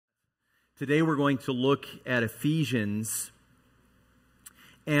Today we're going to look at Ephesians,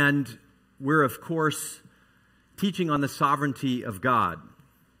 and we're, of course, teaching on the sovereignty of God.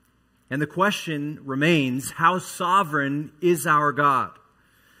 And the question remains, how sovereign is our God?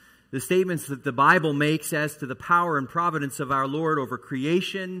 The statements that the Bible makes as to the power and providence of our Lord over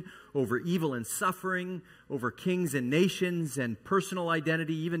creation, over evil and suffering, over kings and nations and personal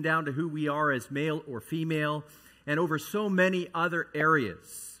identity, even down to who we are as male or female, and over so many other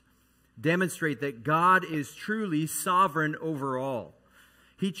areas, demonstrate that God is truly sovereign over all.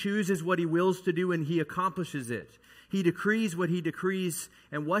 He chooses what He wills to do and He accomplishes it. He decrees what He decrees,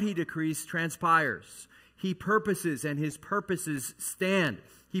 and what He decrees transpires. He purposes and His purposes stand.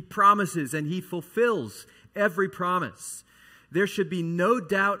 He promises and He fulfills every promise. There should be no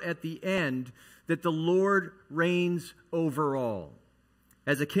doubt at the end that the Lord reigns over all.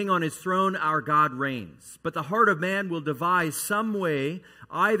 As a king on His throne, our God reigns. But the heart of man will devise some way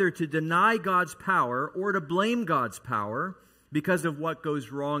either to deny God's power or to blame God's power because of what goes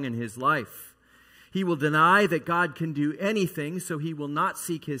wrong in his life. He will deny that God can do anything, so he will not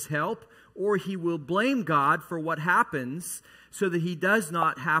seek His help, or he will blame God for what happens so that he does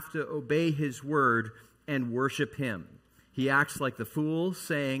not have to obey His word and worship Him. He acts like the fool,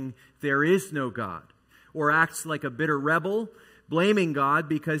 saying, "There is no God," or acts like a bitter rebel, blaming God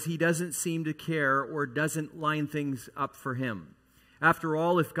because He doesn't seem to care or doesn't line things up for him. After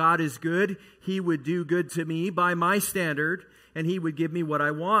all, if God is good, He would do good to me by my standard, and He would give me what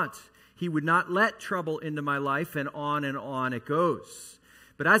I want. He would not let trouble into my life, and on it goes.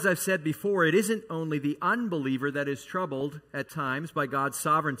 But as I've said before, it isn't only the unbeliever that is troubled at times by God's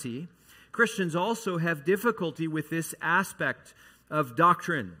sovereignty. Christians also have difficulty with this aspect of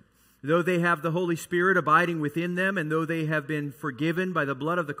doctrine. Though they have the Holy Spirit abiding within them, and though they have been forgiven by the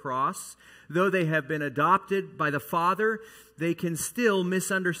blood of the cross, though they have been adopted by the Father, they can still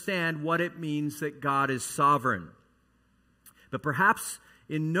misunderstand what it means that God is sovereign. But perhaps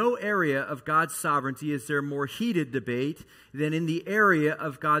in no area of God's sovereignty is there more heated debate than in the area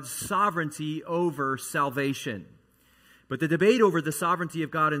of God's sovereignty over salvation. But the debate over the sovereignty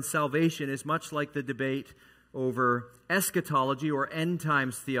of God and salvation is much like the debate over eschatology or end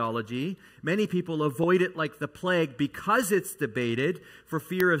times theology. Many people avoid it like the plague because it's debated for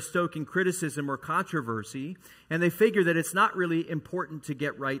fear of stoking criticism or controversy, and they figure that it's not really important to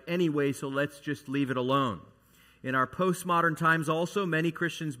get right anyway, so let's just leave it alone. In our postmodern times also, many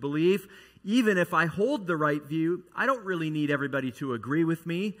Christians believe, even if I hold the right view, I don't really need everybody to agree with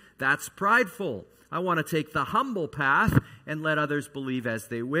me. That's prideful. I want to take the humble path and let others believe as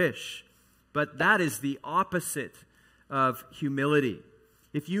they wish. But that is the opposite of humility.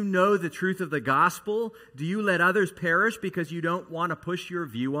 If you know the truth of the gospel, do you let others perish because you don't want to push your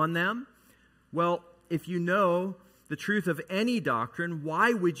view on them? Well, if you know the truth of any doctrine,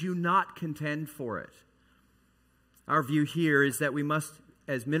 why would you not contend for it? Our view here is that we must,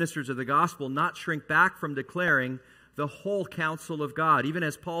 as ministers of the gospel, not shrink back from declaring the whole counsel of God. Even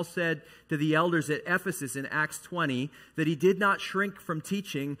as Paul said to the elders at Ephesus in Acts 20, that he did not shrink from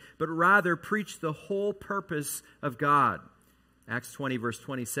teaching, but rather preached the whole purpose of God. Acts 20, verse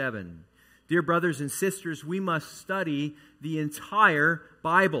 27. Dear brothers and sisters, we must study the entire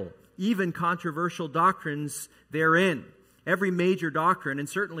Bible, even controversial doctrines therein. Every major doctrine, and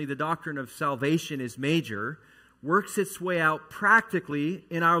certainly the doctrine of salvation is major, works its way out practically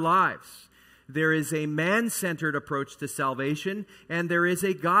in our lives. There is a man-centered approach to salvation, and there is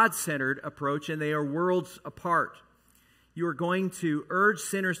a God-centered approach, and they are worlds apart. You are going to urge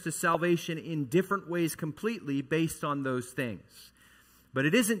sinners to salvation in different ways completely based on those things. But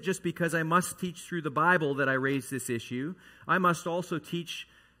it isn't just because I must teach through the Bible that I raise this issue. I must also teach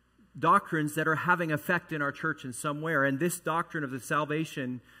doctrines that are having effect in our church in some way. And this doctrine of the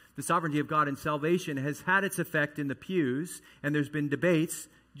sovereignty of God and salvation has had its effect in the pews, and there's been debates,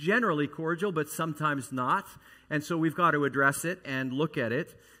 generally cordial, but sometimes not. And so we've got to address it and look at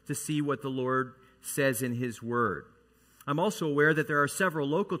it to see what the Lord says in His Word. I'm also aware that there are several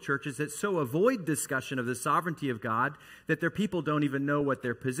local churches that so avoid discussion of the sovereignty of God that their people don't even know what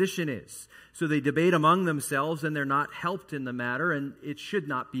their position is. So they debate among themselves and they're not helped in the matter, and it should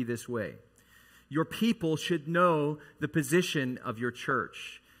not be this way. Your people should know the position of your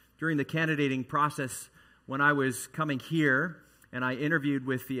church. During the candidating process, when I was coming here, and I interviewed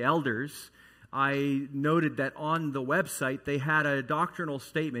with the elders, I noted that on the website they had a doctrinal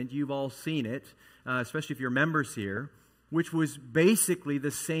statement, you've all seen it, especially if you're members here, which was basically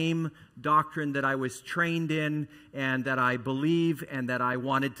the same doctrine that I was trained in and that I believe and that I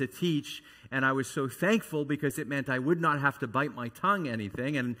wanted to teach. And I was so thankful because it meant I would not have to bite my tongue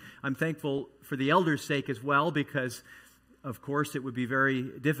anything. And I'm thankful for the elders' sake as well, because of course, it would be very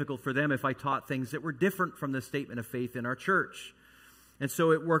difficult for them if I taught things that were different from the statement of faith in our church. And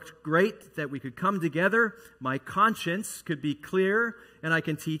so it worked great that we could come together, my conscience could be clear, and I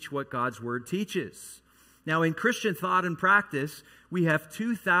can teach what God's Word teaches. Now, in Christian thought and practice, we have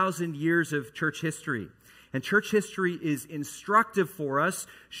 2,000 years of church history. And church history is instructive for us,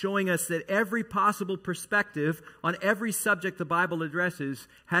 showing us that every possible perspective on every subject the Bible addresses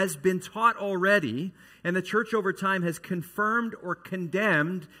has been taught already, and the church over time has confirmed or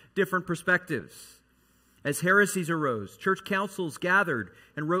condemned different perspectives. As heresies arose, church councils gathered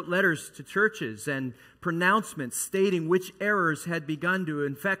and wrote letters to churches and pronouncements stating which errors had begun to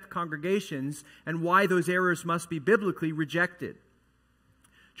infect congregations and why those errors must be biblically rejected.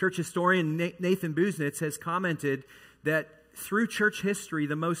 Church historian Nathan Busenitz has commented that through church history,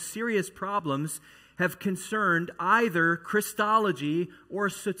 the most serious problems have concerned either Christology or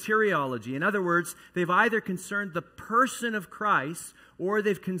soteriology. In other words, they've either concerned the person of Christ or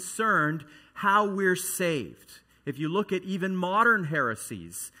they've concerned how we're saved. If you look at even modern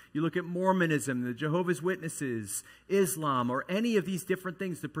heresies, you look at Mormonism, the Jehovah's Witnesses, Islam, or any of these different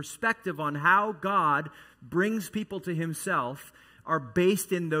things, the perspective on how God brings people to Himself are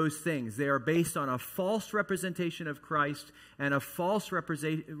based in those things. They are based on a false representation of Christ and a false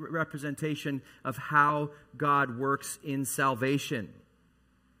representation of how God works in salvation.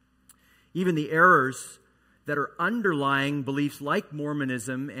 Even the errors that are underlying beliefs like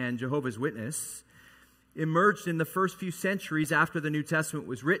Mormonism and Jehovah's Witness emerged in the first few centuries after the New Testament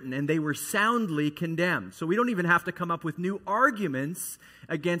was written, and they were soundly condemned. So we don't even have to come up with new arguments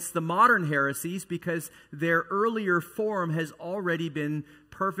against the modern heresies because their earlier form has already been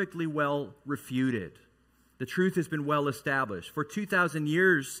perfectly well refuted. The truth has been well established. For 2,000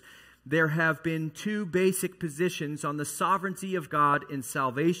 years, there have been two basic positions on the sovereignty of God in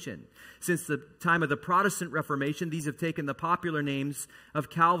salvation. Since the time of the Protestant Reformation, these have taken the popular names of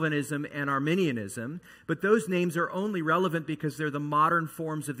Calvinism and Arminianism, but those names are only relevant because they're the modern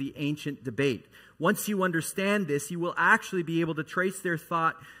forms of the ancient debate. Once you understand this, you will actually be able to trace their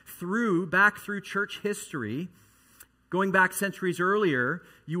thought back through church history. Going back centuries earlier,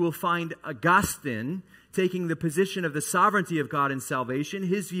 you will find Augustine taking the position of the sovereignty of God in salvation.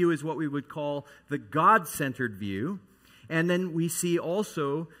 His view is what we would call the God-centered view. And then we see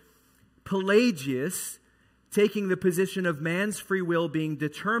also Pelagius taking the position of man's free will being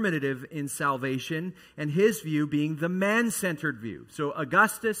determinative in salvation, and his view being the man-centered view. So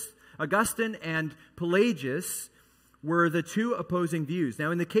Augustine and Pelagius were the two opposing views.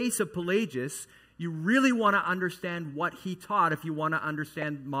 Now, in the case of Pelagius, you really want to understand what he taught if you want to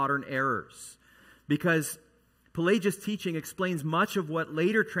understand modern errors, because Pelagius' teaching explains much of what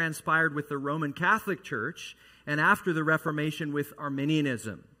later transpired with the Roman Catholic Church and after the Reformation with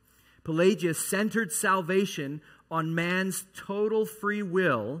Arminianism. Pelagius centered salvation on man's total free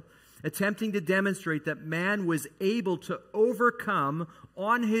will, attempting to demonstrate that man was able to overcome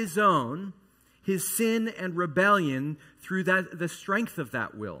on his own his sin and rebellion through the strength of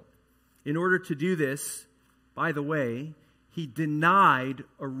that will. In order to do this, by the way, he denied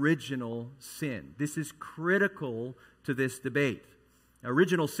original sin. This is critical to this debate.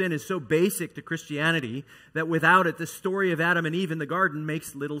 Original sin is so basic to Christianity that without it, the story of Adam and Eve in the garden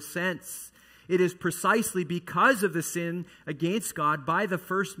makes little sense. It is precisely because of the sin against God by the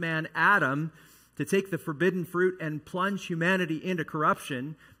first man, Adam, to take the forbidden fruit and plunge humanity into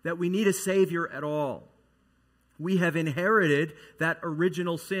corruption that we need a Savior at all. We have inherited that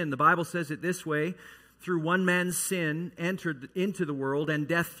original sin. The Bible says it this way: through one man's sin entered into the world, and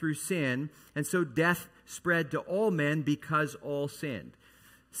death through sin, and so death spread to all men because all sinned.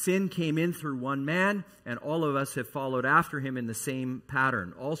 Sin came in through one man, and all of us have followed after him in the same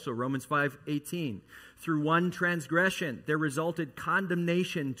pattern. Also, Romans 5:18, through one transgression there resulted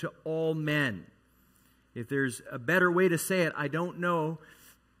condemnation to all men. If there's a better way to say it, I don't know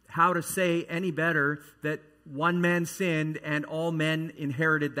how to say any better that one man sinned and all men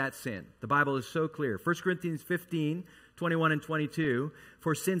inherited that sin. The Bible is so clear. 1 Corinthians 15:21 and 22,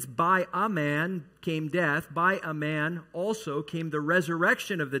 for since by a man came death, by a man also came the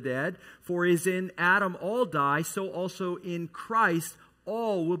resurrection of the dead. For as in Adam all die, so also in Christ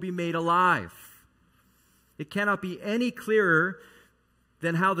all will be made alive. It cannot be any clearer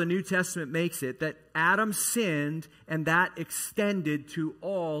than how the New Testament makes it, that Adam sinned and that extended to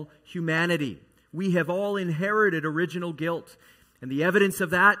all humanity. We have all inherited original guilt, and the evidence of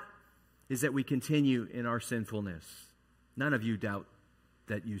that is that we continue in our sinfulness. None of you doubt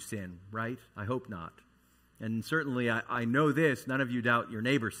that you sin, right? I hope not. And certainly I know this, none of you doubt your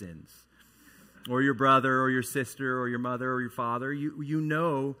neighbor sins, or your brother, or your sister, or your mother, or your father. You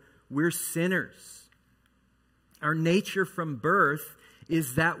know we're sinners. Our nature from birth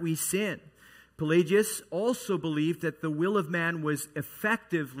is that we sin. Pelagius also believed that the will of man was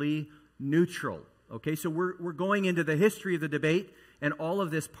effectively neutral. Okay, so we're going into the history of the debate, and all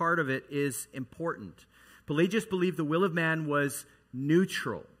of this part of it is important. Pelagius believed the will of man was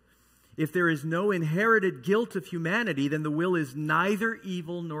neutral. If there is no inherited guilt of humanity, then the will is neither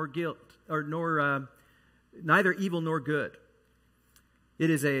evil nor neither evil nor good. It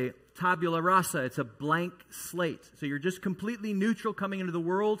is a tabula rasa. It's a blank slate. So you're just completely neutral coming into the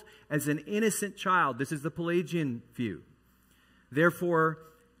world as an innocent child. This is the Pelagian view. Therefore,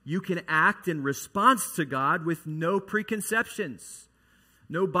 you can act in response to God with no preconceptions,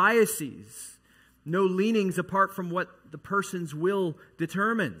 no biases, no leanings apart from what the person's will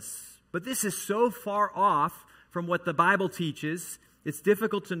determines. But this is so far off from what the Bible teaches, it's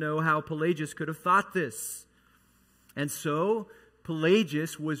difficult to know how Pelagius could have thought this. And so,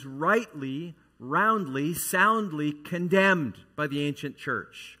 Pelagius was rightly, roundly, soundly condemned by the ancient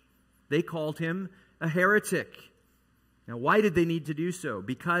church. They called him a heretic. Now, why did they need to do so?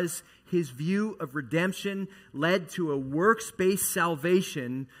 Because his view of redemption led to a works-based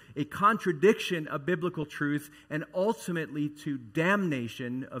salvation, a contradiction of biblical truth, and ultimately to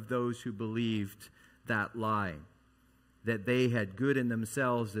damnation of those who believed that lie, that they had good in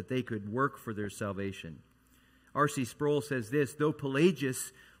themselves, that they could work for their salvation. R.C. Sproul says this: though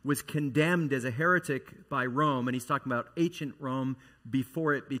Pelagius was condemned as a heretic by Rome, and he's talking about ancient Rome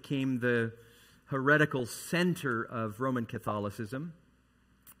before it became the heretical center of Roman Catholicism,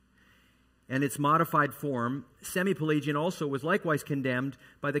 and its modified form, Semi-Pelagian also was likewise condemned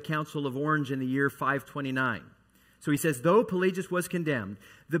by the Council of Orange in the year 529. So he says, though Pelagius was condemned,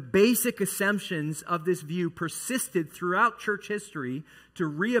 the basic assumptions of this view persisted throughout church history to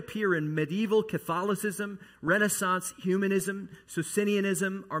reappear in medieval Catholicism, Renaissance humanism,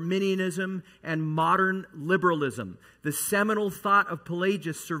 Socinianism, Arminianism, and modern liberalism. The seminal thought of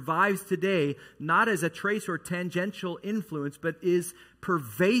Pelagius survives today not as a trace or tangential influence, but is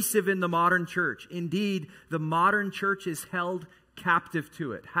pervasive in the modern church. Indeed, the modern church is held captive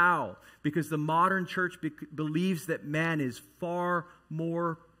to it. How? Because the modern church believes that man is far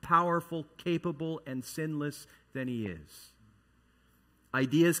more powerful, capable, and sinless than he is.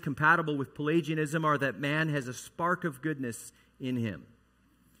 Ideas compatible with Pelagianism are that man has a spark of goodness in him,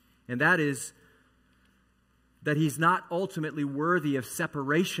 and that is that he's not ultimately worthy of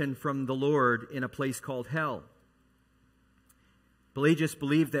separation from the Lord in a place called hell. Pelagius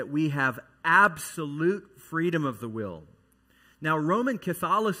believed that we have absolute freedom of the will. Now, Roman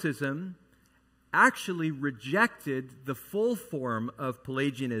Catholicism actually rejected the full form of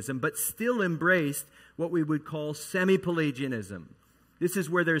Pelagianism, but still embraced what we would call semi-Pelagianism. This is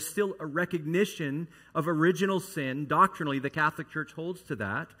where there's still a recognition of original sin. Doctrinally, the Catholic Church holds to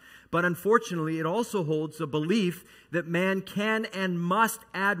that. But unfortunately, it also holds a belief that man can and must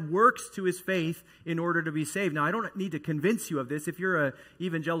add works to his faith in order to be saved. Now, I don't need to convince you of this. If you're an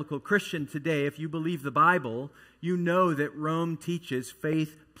evangelical Christian today, if you believe the Bible, you know that Rome teaches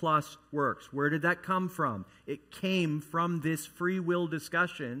faith plus works. Where did that come from? It came from this free will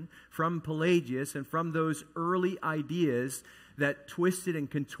discussion from Pelagius and from those early ideas that twisted and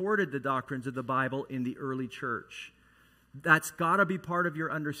contorted the doctrines of the Bible in the early church. That's got to be part of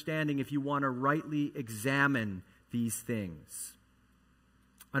your understanding if you want to rightly examine these things.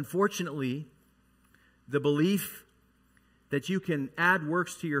 Unfortunately, the belief that you can add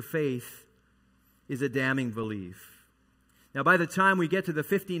works to your faith is a damning belief. Now, by the time we get to the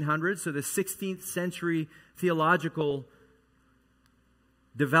 1500s, so the 16th century theological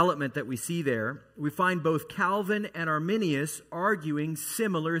development that we see there, we find both Calvin and Arminius arguing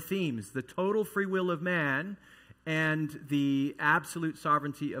similar themes: the total free will of man and the absolute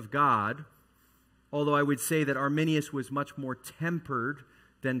sovereignty of God, although I would say that Arminius was much more tempered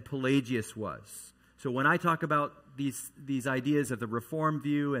than Pelagius was. So when I talk about these ideas of the Reformed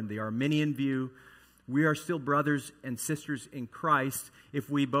view and the Arminian view, we are still brothers and sisters in Christ if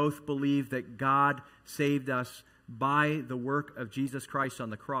we both believe that God saved us by the work of Jesus Christ on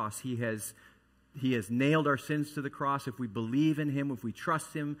the cross. He has nailed our sins to the cross. If we believe in Him, if we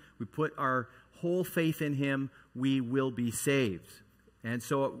trust Him, we put our whole faith in Him, we will be saved. And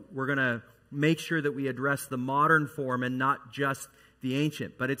so we're going to make sure that we address the modern form and not just the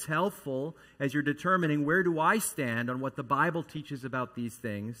ancient. But it's helpful as you're determining where do I stand on what the Bible teaches about these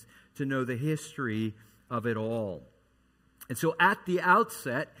things to know the history of it all. And so at the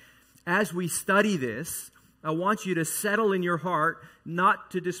outset, as we study this, I want you to settle in your heart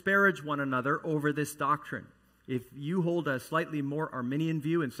not to disparage one another over this doctrine. If you hold a slightly more Arminian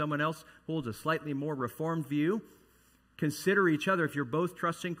view and someone else holds a slightly more Reformed view, consider each other, if you're both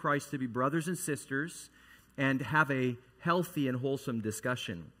trusting Christ, to be brothers and sisters, and have a healthy and wholesome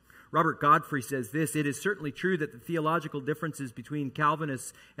discussion. Robert Godfrey says this: "It is certainly true that the theological differences between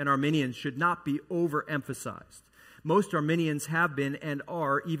Calvinists and Arminians should not be overemphasized. Most Arminians have been and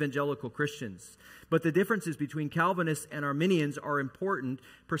are evangelical Christians. But the differences between Calvinists and Arminians are important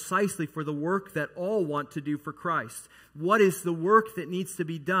precisely for the work that all want to do for Christ. What is the work that needs to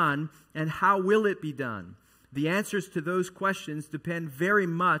be done, and how will it be done? The answers to those questions depend very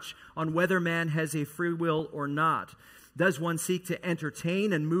much on whether man has a free will or not. Does one seek to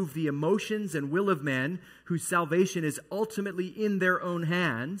entertain and move the emotions and will of men whose salvation is ultimately in their own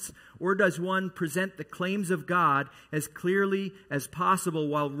hands? Or does one present the claims of God as clearly as possible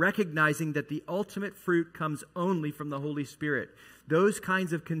while recognizing that the ultimate fruit comes only from the Holy Spirit? Those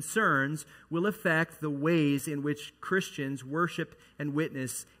kinds of concerns will affect the ways in which Christians worship and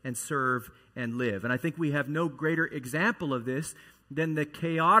witness and serve and live." And I think we have no greater example of this than the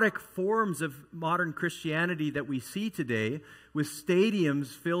chaotic forms of modern Christianity that we see today, with stadiums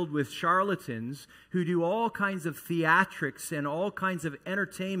filled with charlatans who do all kinds of theatrics and all kinds of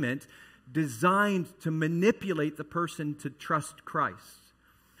entertainment designed to manipulate the person to trust Christ.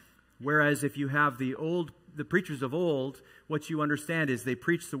 Whereas if you have the preachers of old, what you understand is they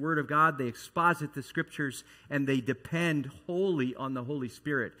preach the Word of God, they exposit the Scriptures, and they depend wholly on the Holy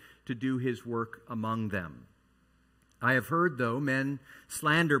Spirit to do His work among them. I have heard, though, men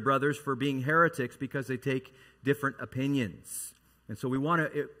slander brothers for being heretics because they take different opinions. And so we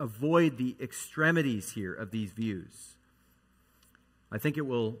want to avoid the extremities here of these views. I think it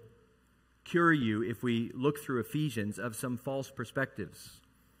will cure you if we look through Ephesians of some false perspectives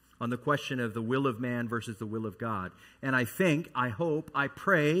on the question of the will of man versus the will of God. And I think, I hope, I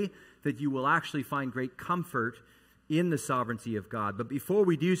pray that you will actually find great comfort in the sovereignty of God. But before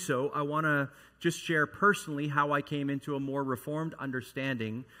we do so, I want to just share personally how I came into a more reformed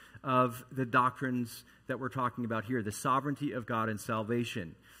understanding of the doctrines that we're talking about here, the sovereignty of God and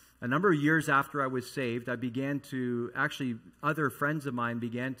salvation. A number of years after I was saved, other friends of mine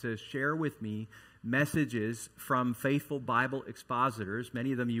began to share with me messages from faithful Bible expositors,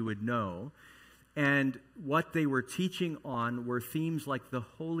 many of them you would know, and what they were teaching on were themes like the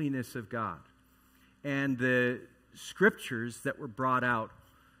holiness of God. And the scriptures that were brought out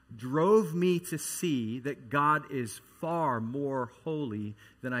drove me to see that God is far more holy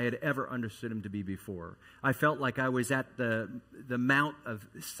than I had ever understood Him to be before. I felt like I was at the Mount of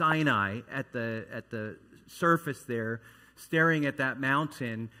Sinai, at the surface there, staring at that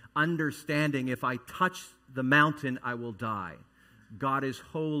mountain, understanding if I touch the mountain, I will die. God is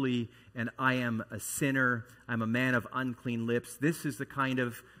holy, and I am a sinner. I'm a man of unclean lips. This is the kind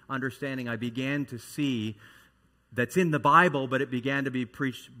of understanding I began to see that's in the Bible, but it began to be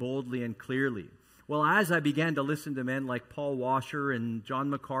preached boldly and clearly. Well, as I began to listen to men like Paul Washer and John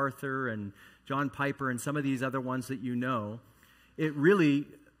MacArthur and John Piper and some of these other ones that you know, it really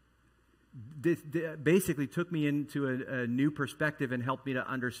basically took me into a new perspective and helped me to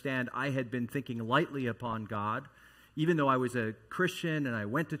understand I had been thinking lightly upon God. Even though I was a Christian and I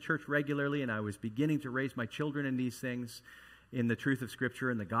went to church regularly and I was beginning to raise my children in these things, in the truth of Scripture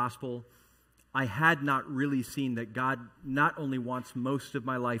and the gospel, I had not really seen that God not only wants most of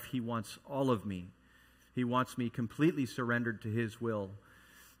my life, He wants all of me. He wants me completely surrendered to His will.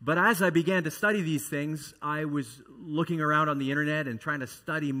 But as I began to study these things, I was looking around on the internet and trying to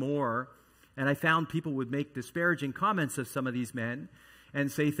study more, and I found people would make disparaging comments of some of these men and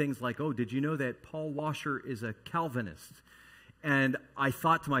say things like, "Oh, did you know that Paul Washer is a Calvinist?" And I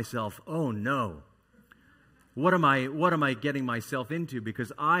thought to myself, "Oh no. What am I getting myself into?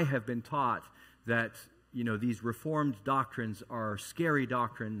 Because I have been taught that, these Reformed doctrines are scary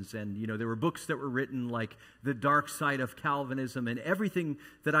doctrines, and, there were books that were written like The Dark Side of Calvinism, and everything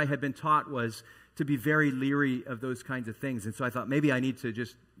that I had been taught was to be very leery of those kinds of things. And so I thought maybe I need to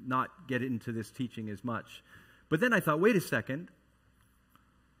just not get into this teaching as much. But then I thought, wait a second.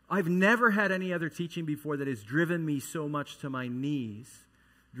 I've never had any other teaching before that has driven me so much to my knees,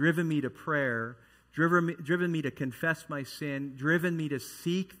 driven me to prayer, driven me to confess my sin, driven me to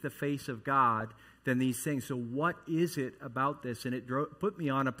seek the face of God than these things. So what is it about this? And it put me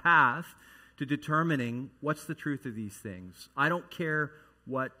on a path to determining what's the truth of these things. I don't care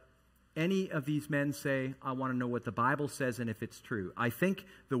what any of these men say. I want to know what the Bible says and if it's true. I think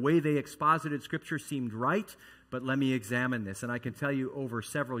the way they exposited Scripture seemed right, but let me examine this. And I can tell you over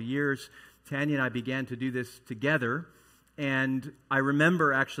several years, Tanya and I began to do this together. And I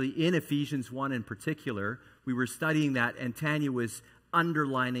remember actually in Ephesians 1 in particular, we were studying that, and Tanya was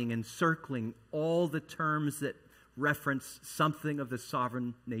underlining and circling all the terms that reference something of the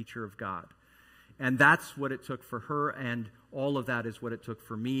sovereign nature of God. And that's what it took for her and All of that is what it took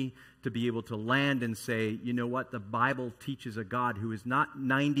for me to be able to land and say, you know what, the Bible teaches a God who is not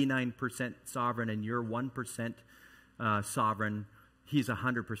 99% sovereign and you're 1% sovereign. He's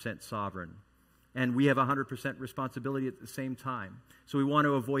 100% sovereign. And we have 100% responsibility at the same time. So we want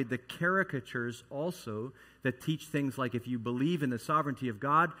to avoid the caricatures also that teach things like if you believe in the sovereignty of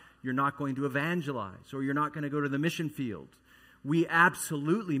God, you're not going to evangelize or you're not going to go to the mission field. We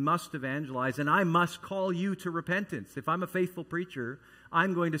absolutely must evangelize, and I must call you to repentance. If I'm a faithful preacher,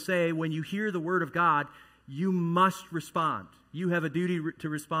 I'm going to say, when you hear the word of God, you must respond. You have a duty to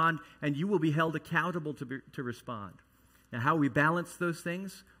respond, and you will be held accountable to respond. Now, how we balance those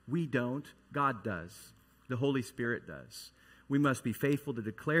things, we don't. God does. The Holy Spirit does. We must be faithful to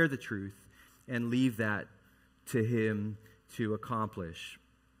declare the truth and leave that to Him to accomplish.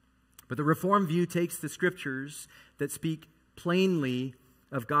 But the Reformed view takes the Scriptures that speak plainly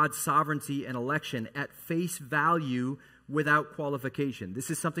of God's sovereignty and election at face value without qualification. This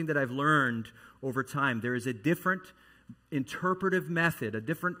is something that I've learned over time. There is a different interpretive method, a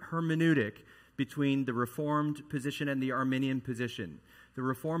different hermeneutic between the Reformed position and the Arminian position. The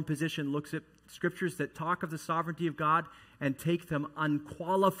Reformed position looks at Scriptures that talk of the sovereignty of God and take them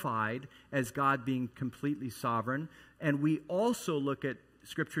unqualified as God being completely sovereign. And we also look at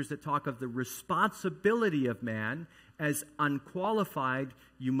Scriptures that talk of the responsibility of man as unqualified.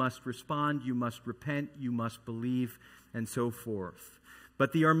 You must respond, you must repent, you must believe, and so forth.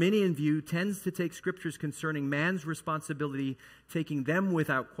 But the Arminian view tends to take Scriptures concerning man's responsibility, taking them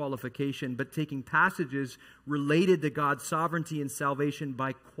without qualification, but taking passages related to God's sovereignty and salvation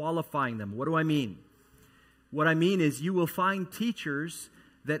by qualifying them. What do I mean? What I mean is you will find teachers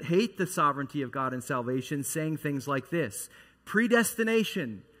that hate the sovereignty of God and salvation saying things like this: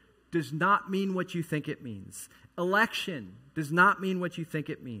 predestination does not mean what you think it means. Election does not mean what you think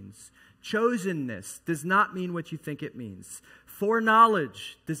it means. Chosenness does not mean what you think it means.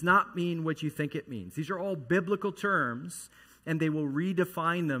 Foreknowledge does not mean what you think it means. These are all biblical terms, and they will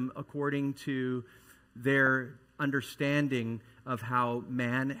redefine them according to their understanding of how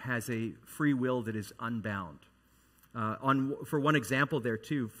man has a free will that is unbound. For one example there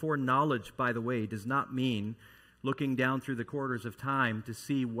too, foreknowledge, by the way, does not mean looking down through the corridors of time to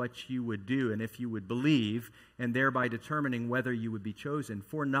see what you would do and if you would believe, and thereby determining whether you would be chosen.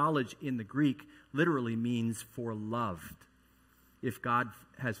 Foreknowledge in the Greek literally means foreloved. If God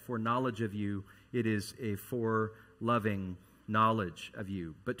has foreknowledge of you, it is a foreloving knowledge of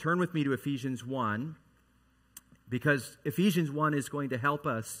you. But turn with me to Ephesians 1, because Ephesians 1 is going to help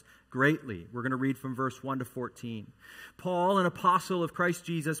us greatly. We're going to read from verse 1 to 14. Paul, an apostle of Christ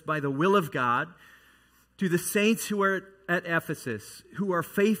Jesus by the will of God, to the saints who are at Ephesus, who are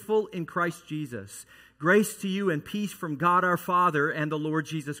faithful in Christ Jesus, grace to you and peace from God our Father and the Lord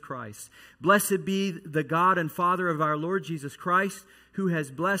Jesus Christ. Blessed be the God and Father of our Lord Jesus Christ, who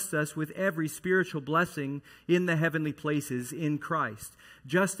has blessed us with every spiritual blessing in the heavenly places in Christ,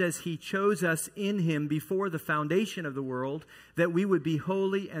 just as He chose us in Him before the foundation of the world, that we would be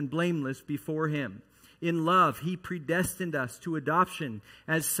holy and blameless before Him. In love, He predestined us to adoption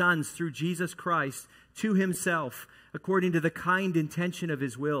as sons through Jesus Christ to Himself, according to the kind intention of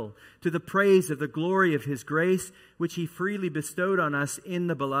His will, to the praise of the glory of His grace, which He freely bestowed on us in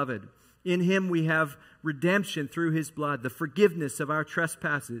the Beloved. In Him we have redemption through His blood, the forgiveness of our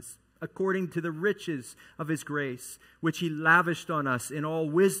trespasses, according to the riches of His grace, which He lavished on us in all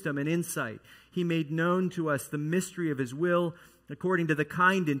wisdom and insight. He made known to us the mystery of His will, according to the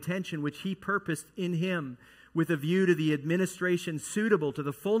kind intention which He purposed in Him, with a view to the administration suitable to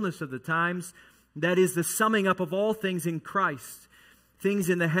the fullness of the times, that is, the summing up of all things in Christ, things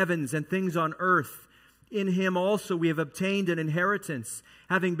in the heavens and things on earth. In Him also we have obtained an inheritance,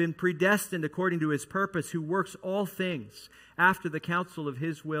 having been predestined according to His purpose, who works all things after the counsel of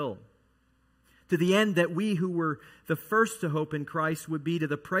His will, to the end that we who were the first to hope in Christ would be to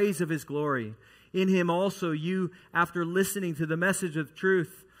the praise of His glory. In Him also you, after listening to the message of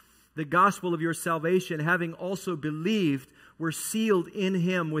truth, the gospel of your salvation, having also believed, were sealed in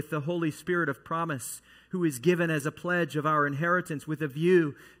Him with the Holy Spirit of promise, who is given as a pledge of our inheritance, with a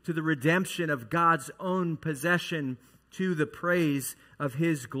view to the redemption of God's own possession, to the praise of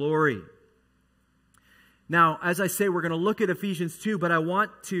His glory. Now, as I say, we're going to look at Ephesians 2, but I want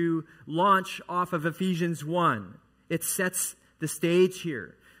to launch off of Ephesians 1. It sets the stage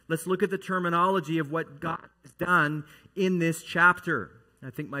here. Let's look at the terminology of what God has done in this chapter. I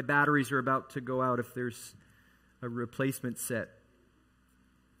think my batteries are about to go out if there's a replacement set.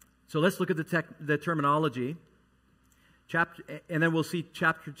 So let's look at the terminology, and then we'll see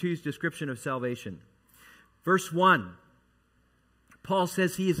chapter 2's description of salvation. Verse 1, Paul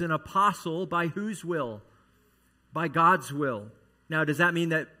says he is an apostle by whose will? by God's will. Now, does that mean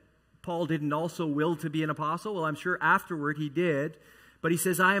that Paul didn't also will to be an apostle? Well, I'm sure afterward he did. But he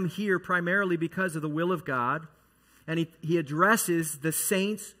says, I am here primarily because of the will of God. And he addresses the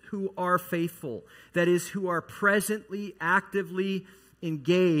saints who are faithful. That is, who are presently, actively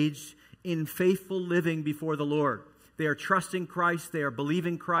engaged in faithful living before the Lord. They are trusting Christ. They are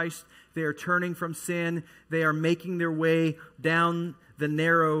believing Christ. They are turning from sin. They are making their way down the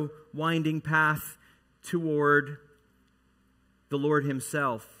narrow, winding path toward the Lord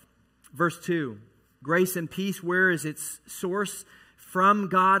himself. Verse 2, grace and peace, where is its source? From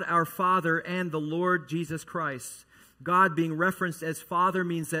God our Father and the Lord Jesus Christ. God being referenced as Father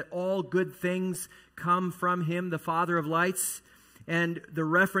means that all good things come from him, the Father of lights. And the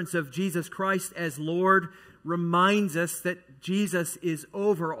reference of Jesus Christ as Lord reminds us that Jesus is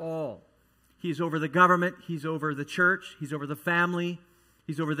over all. He's over the government. He's over the church. He's over the family.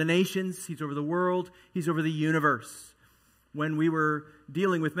 He's over the nations. He's over the world. He's over the universe. When we were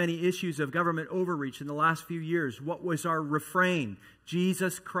dealing with many issues of government overreach in the last few years, what was our refrain?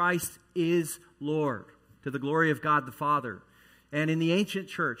 Jesus Christ is Lord, to the glory of God the Father. And in the ancient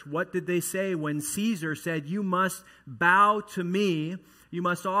church, what did they say when Caesar said, you must bow to me, you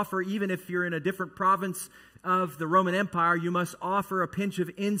must offer, even if you're in a different province of the Roman Empire, you must offer a pinch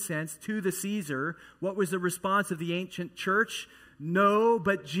of incense to the Caesar? What was the response of the ancient church? No,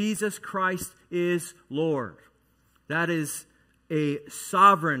 but Jesus Christ is Lord. That is a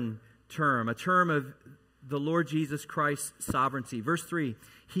sovereign term, a term of the Lord Jesus Christ's sovereignty. Verse 3,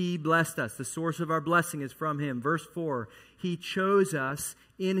 he blessed us. The source of our blessing is from him. Verse 4, he chose us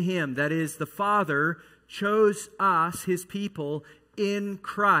in him. That is, the Father chose us, his people, in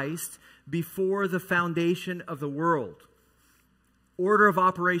Christ before the foundation of the world. Order of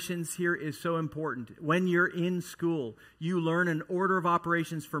operations here is so important. When you're in school, you learn an order of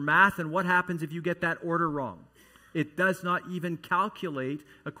operations for math, and what happens if you get that order wrong? It does not even calculate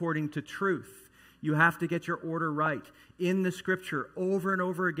according to truth. You have to get your order right. In the Scripture, over and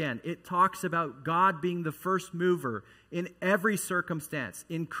over again, it talks about God being the first mover in every circumstance,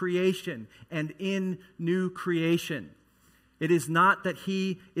 in creation and in new creation. It is not that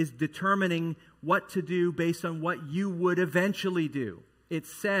he is determining what to do based on what you would eventually do. It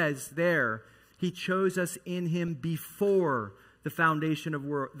says there, he chose us in him before the foundation of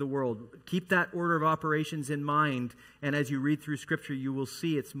the world. Keep that order of operations in mind, and as you read through Scripture, you will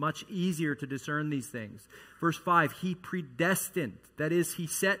see it's much easier to discern these things. Verse 5, he predestined. That is, he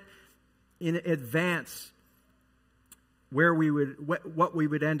set in advance where we would, what we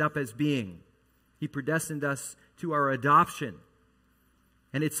would end up as being. He predestined us to our adoption.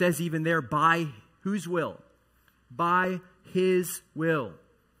 And it says even there, by whose will? By his will.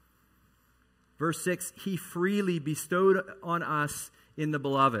 Verse 6, he freely bestowed on us in the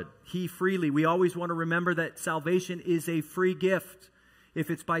beloved. He freely. We always want to remember that salvation is a free gift. If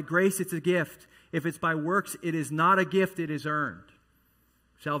it's by grace, it's a gift. If it's by works, it is not a gift, it is earned.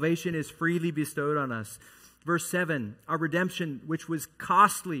 Salvation is freely bestowed on us. Verse 7, our redemption, which was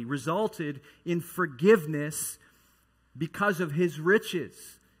costly, resulted in forgiveness because of his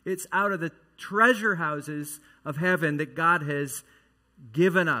riches. It's out of the treasure houses of heaven that God has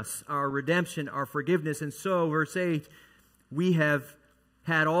given us our redemption, our forgiveness. And so, verse 8, we have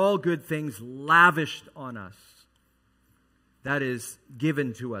had all good things lavished on us. That is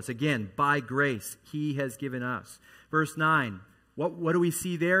given to us. Again, by grace, he has given us. Verse 9, what do we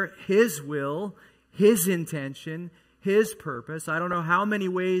see there? His will, his intention, his purpose. I don't know how many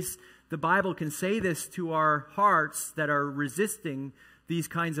ways the Bible can say this to our hearts that are resisting these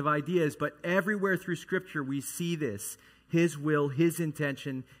kinds of ideas, but everywhere through Scripture we see this. His will, his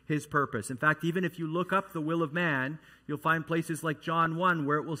intention, his purpose. In fact, even if you look up the will of man, you'll find places like John 1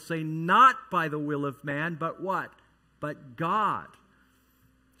 where it will say, not by the will of man, but what? But God.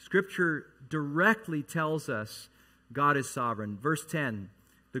 Scripture directly tells us God is sovereign. Verse 10,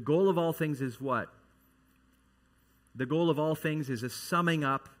 the goal of all things is what? The goal of all things is a summing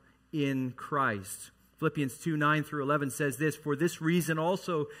up in Christ. Philippians 2:9 through 11 says this, for this reason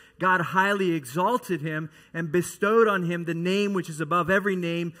also God highly exalted him and bestowed on him the name which is above every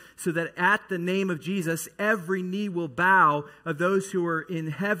name, so that at the name of Jesus every knee will bow, of those who are in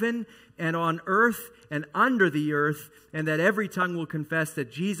heaven and on earth and under the earth, and that every tongue will confess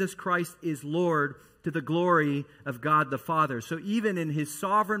that Jesus Christ is Lord, to the glory of God the Father. So even in his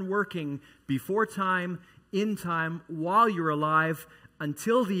sovereign working before time, in time, while you're alive,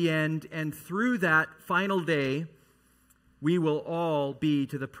 until the end, and through that final day, we will all be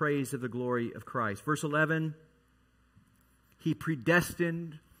to the praise of the glory of Christ. Verse 11, he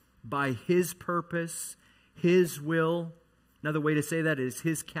predestined by his purpose, his will. Another way to say that is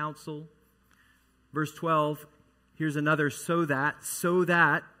his counsel. Verse 12, Here's another so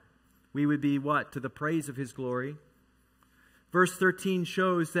that we would be what? To the praise of His glory. Verse 13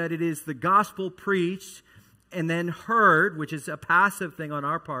 shows that it is the gospel preached and then heard, which is a passive thing on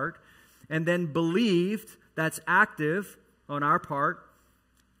our part, and then believed, that's active on our part,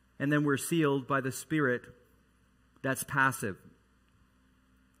 and then we're sealed by the Spirit, that's passive.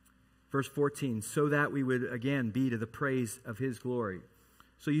 Verse 14, so that we would again be to the praise of His glory.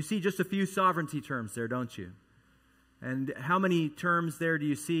 So you see just a few sovereignty terms there, don't you? And how many terms there do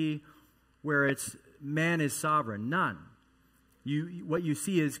you see where it's man is sovereign? None. What you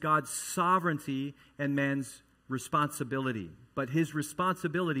see is God's sovereignty and man's responsibility. But His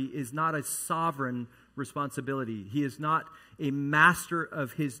responsibility is not a sovereign responsibility. He is not a master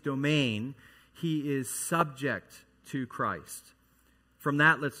of His domain. He is subject to Christ. From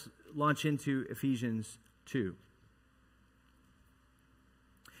that, let's launch into Ephesians 2.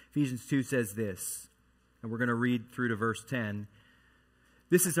 Ephesians 2 says this, and we're going to read through to verse 10.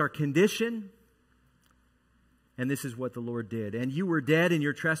 This is our condition, and this is what the Lord did. And you were dead in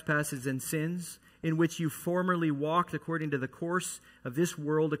your trespasses and sins, in which you formerly walked according to the course of this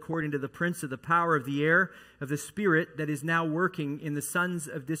world, according to the prince of the power of the air, of the spirit that is now working in the sons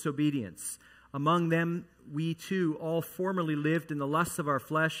of disobedience. Among them we too all formerly lived in the lusts of our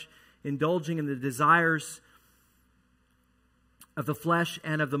flesh, indulging in the desires of the flesh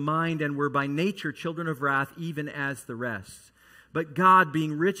and of the mind, and were by nature children of wrath, even as the rest. But God,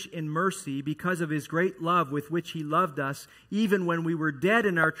 being rich in mercy, because of His great love with which He loved us, even when we were dead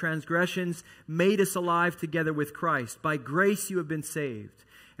in our transgressions, made us alive together with Christ. By grace you have been saved,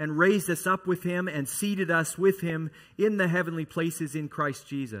 and raised us up with Him, and seated us with Him in the heavenly places in Christ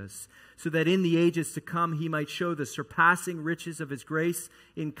Jesus, so that in the ages to come He might show the surpassing riches of His grace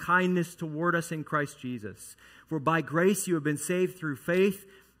in kindness toward us in Christ Jesus. For by grace you have been saved through faith,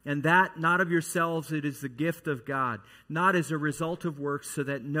 and that not of yourselves, it is the gift of God, not as a result of works, so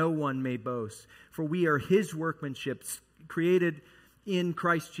that no one may boast. For we are His workmanship, created in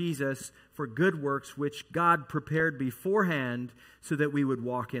Christ Jesus for good works, which God prepared beforehand so that we would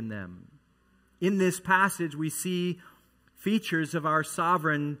walk in them. In this passage, we see features of our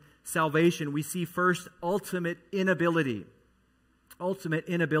sovereign salvation. We see first, ultimate inability. Ultimate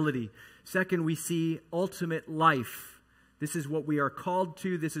inability. Second, we see ultimate life. This is what we are called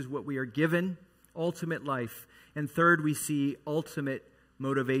to. This is what we are given. Ultimate life. And third, we see ultimate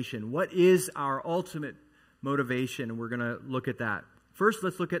motivation. What is our ultimate motivation? And we're going to look at that. First,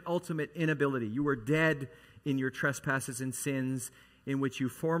 let's look at ultimate inability. You were dead in your trespasses and sins, in which you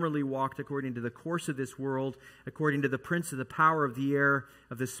formerly walked according to the course of this world, according to the prince of the power of the air,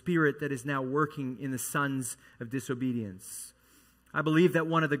 of the spirit that is now working in the sons of disobedience. I believe that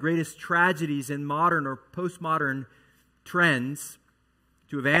one of the greatest tragedies in modern or postmodern trends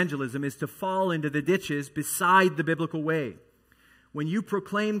to evangelism is to fall into the ditches beside the biblical way. When you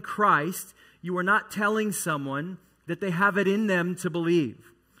proclaim Christ, you are not telling someone that they have it in them to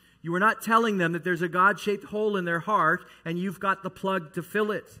believe. You are not telling them that there's a God-shaped hole in their heart and you've got the plug to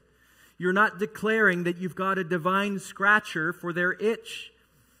fill it. You're not declaring that you've got a divine scratcher for their itch.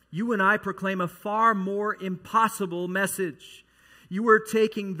 You and I proclaim a far more impossible message. You are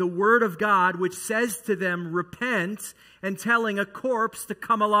taking the Word of God, which says to them, repent, and telling a corpse to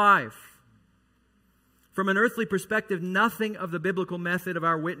come alive. From an earthly perspective, nothing of the biblical method of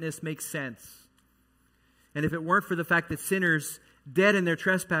our witness makes sense. And if it weren't for the fact that sinners dead in their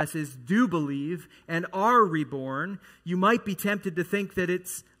trespasses do believe and are reborn, you might be tempted to think that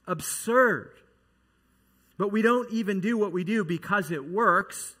it's absurd. But we don't even do what we do because it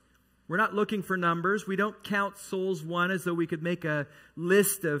works. We're not looking for numbers. We don't count souls won as though we could make a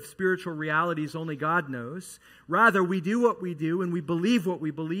list of spiritual realities only God knows. Rather, we do what we do and we believe what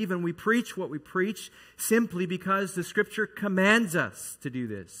we believe and we preach what we preach simply because the Scripture commands us to do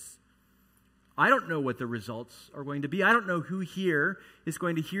this. I don't know what the results are going to be. I don't know who here is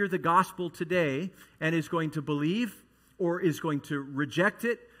going to hear the gospel today and is going to believe or is going to reject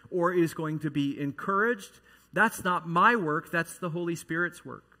it or is going to be encouraged. That's not my work. That's the Holy Spirit's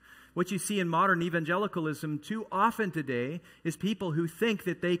work. What you see in modern evangelicalism too often today is people who think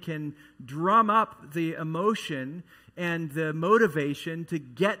that they can drum up the emotion and the motivation to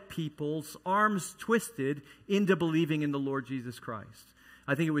get people's arms twisted into believing in the Lord Jesus Christ.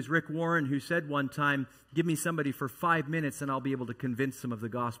 I think it was Rick Warren who said one time, give me somebody for 5 minutes and I'll be able to convince them of the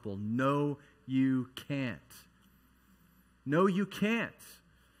gospel. No, you can't. No, you can't.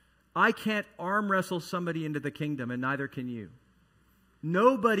 I can't arm wrestle somebody into the kingdom, and neither can you.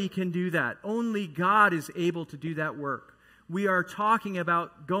 Nobody can do that. Only God is able to do that work. We are talking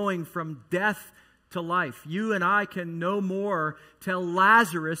about going from death to life. You and I can no more tell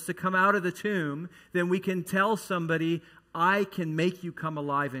Lazarus to come out of the tomb than we can tell somebody, I can make you come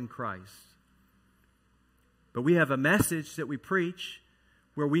alive in Christ. But we have a message that we preach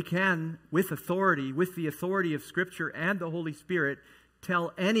where we can, with authority, with the authority of Scripture and the Holy Spirit,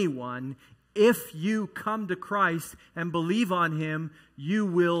 tell anyone, if you come to Christ and believe on Him, you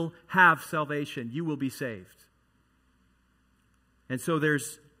will have salvation. You will be saved. And so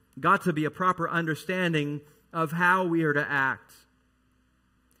there's got to be a proper understanding of how we are to act.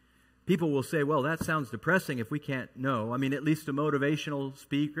 People will say, well, that sounds depressing if we can't know. I mean, at least a motivational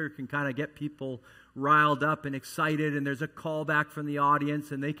speaker can kind of get people riled up and excited, and there's a callback from the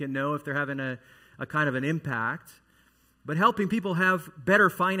audience, and they can know if they're having a kind of an impact. But helping people have better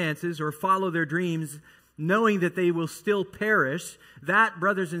finances or follow their dreams, knowing that they will still perish, that,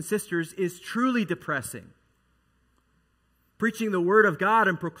 brothers and sisters, is truly depressing. Preaching the Word of God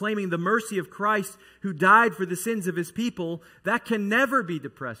and proclaiming the mercy of Christ who died for the sins of His people, that can never be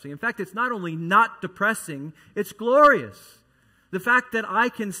depressing. In fact, it's not only not depressing, it's glorious. The fact that I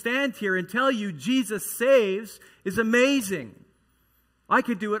can stand here and tell you Jesus saves is amazing. I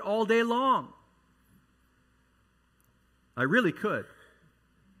could do it all day long. I really could.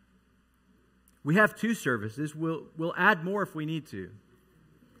 We have 2 services. We'll add more if we need to.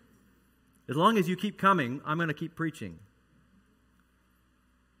 As long as you keep coming, I'm going to keep preaching.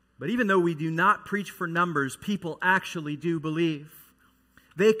 But even though we do not preach for numbers, people actually do believe.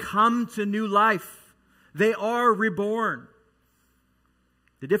 They come to new life. They are reborn.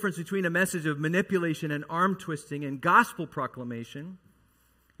 The difference between a message of manipulation and arm twisting and gospel proclamation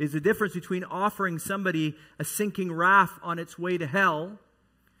is the difference between offering somebody a sinking raft on its way to hell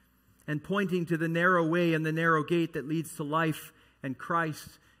and pointing to the narrow way and the narrow gate that leads to life and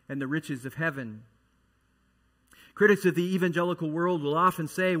Christ and the riches of heaven. Critics of the evangelical world will often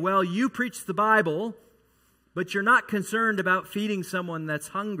say, well, you preach the Bible, but you're not concerned about feeding someone that's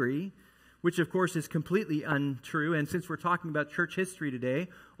hungry, which of course is completely untrue. And since we're talking about church history today,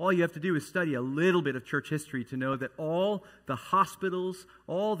 all you have to do is study a little bit of church history to know that all the hospitals,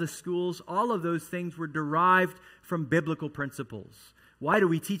 all the schools, all of those things were derived from biblical principles. Why do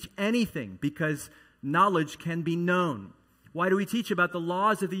we teach anything? Because knowledge can be known. Why do we teach about the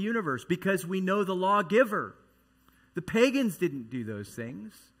laws of the universe? Because we know the lawgiver. The pagans didn't do those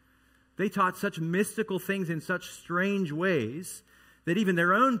things. They taught such mystical things in such strange ways that even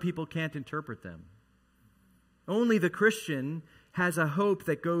their own people can't interpret them. Only the Christian has a hope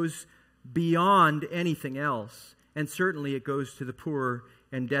that goes beyond anything else, and certainly it goes to the poor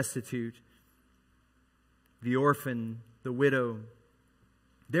and destitute, the orphan, the widow.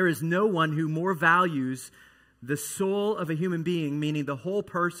 There is no one who more values the soul of a human being, meaning the whole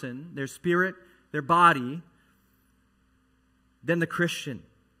person, their spirit, their body, than the Christian.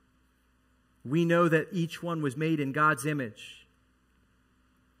 We know that each one was made in God's image.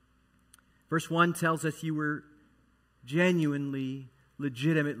 Verse 1 tells us you were genuinely,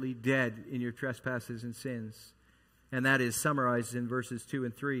 legitimately dead in your trespasses and sins. And that is summarized in verses 2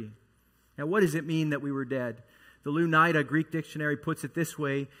 and 3. Now, what does it mean that we were dead? The Lounaida Greek dictionary puts it this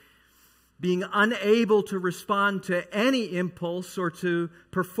way: being unable to respond to any impulse or to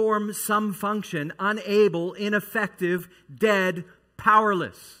perform some function, unable, ineffective, dead,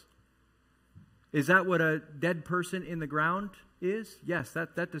 powerless. Is that what a dead person in the ground is? Yes,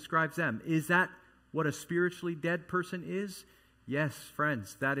 that describes them. Is that what a spiritually dead person is? Yes,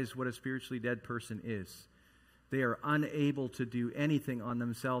 friends, that is what a spiritually dead person is. They are unable to do anything on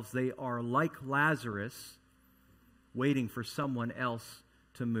themselves. They are like Lazarus, waiting for someone else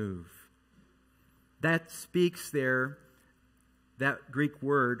to move. That speaks there, that Greek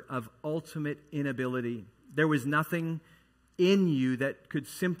word, of ultimate inability. There was nothing in you that could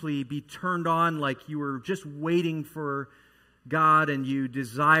simply be turned on like you were just waiting for God and you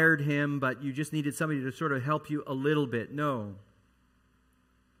desired Him, but you just needed somebody to sort of help you a little bit. No.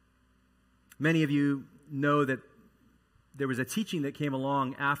 Many of you know that there was a teaching that came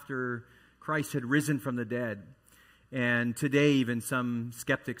along after Christ had risen from the dead. And today even some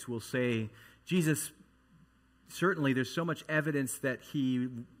skeptics will say, Jesus, certainly there's so much evidence that He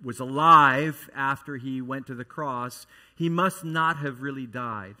was alive after He went to the cross. He must not have really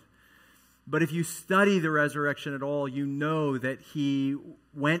died. But if you study the resurrection at all, you know that He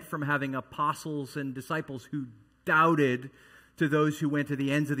went from having apostles and disciples who doubted to those who went to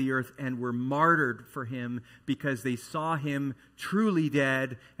the ends of the earth and were martyred for Him because they saw Him truly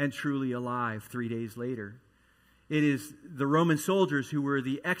dead and truly alive 3 days later. It is the Roman soldiers who were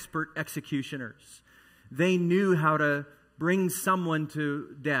the expert executioners. They knew how to bring someone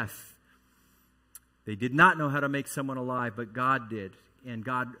to death. They did not know how to make someone alive, but God did. And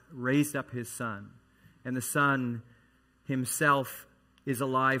God raised up His Son. and the Son himself is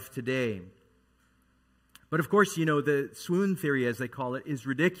alive today. But of course, you know, the swoon theory, as they call it, is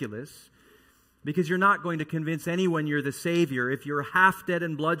ridiculous, because you're not going to convince anyone you're the Savior if you're half dead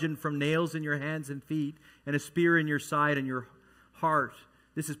and bludgeoned from nails in your hands and feet and a spear in your side and your heart.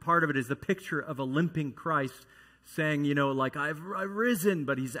 This is part of it, is the picture of a limping Christ saying, you know, like, I've risen,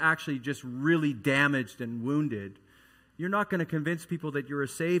 but he's actually just really damaged and wounded. You're not going to convince people that you're a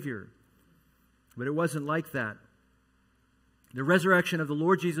Savior. But it wasn't like that. The resurrection of the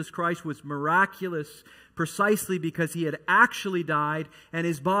Lord Jesus Christ was miraculous precisely because he had actually died and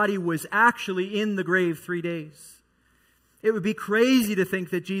his body was actually in the grave 3 days. It would be crazy to think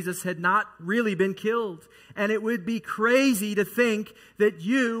that Jesus had not really been killed. And it would be crazy to think that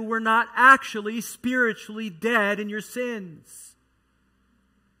you were not actually spiritually dead in your sins.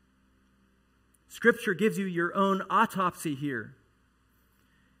 Scripture gives you your own autopsy here.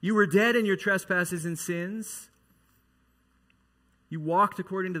 You were dead in your trespasses and sins. You walked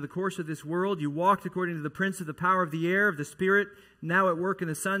according to the course of this world. You walked according to the prince of the power of the air, of the Spirit, now at work in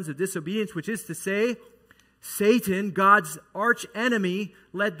the sons of disobedience, which is to say, Satan, God's arch enemy,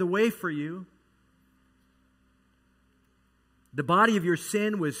 led the way for you. The body of your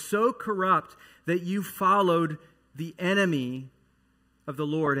sin was so corrupt that you followed the enemy of the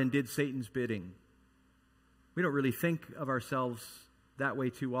Lord and did Satan's bidding. We don't really think of ourselves that way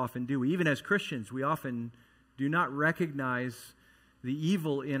too often, do we? Even as Christians, we often do not recognize the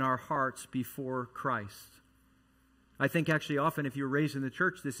evil in our hearts before Christ. I think actually often if you were raised in the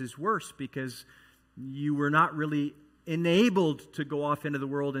church, this is worse because you were not really enabled to go off into the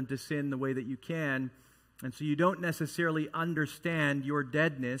world and to sin the way that you can. And so you don't necessarily understand your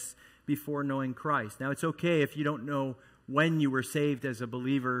deadness before knowing Christ. Now, it's okay if you don't know when you were saved as a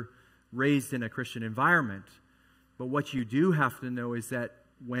believer raised in a Christian environment. But what you do have to know is that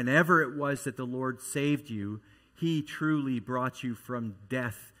whenever it was that the Lord saved you, he truly brought you from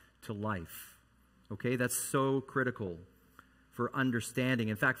death to life. Okay, that's so critical for understanding.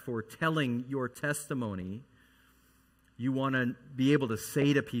 In fact, for telling your testimony, you want to be able to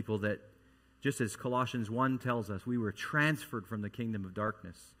say to people that, just as Colossians 1 tells us, we were transferred from the kingdom of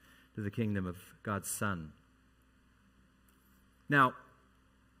darkness to the kingdom of God's Son. Now,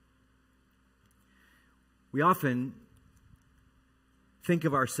 we often think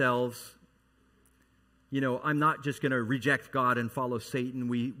of ourselves, you know, I'm not just going to reject God and follow Satan.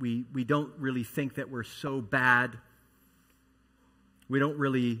 We don't really think that we're so bad. We don't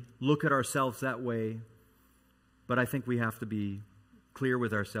really look at ourselves that way. But I think we have to be clear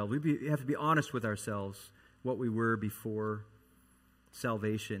with ourselves. We have to be honest with ourselves what we were before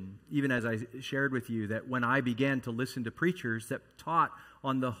salvation. Even as I shared with you that when I began to listen to preachers that taught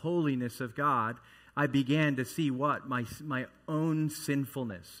on the holiness of God, I began to see what? My own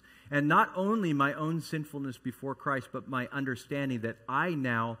sinfulness. And not only my own sinfulness before Christ, but my understanding that I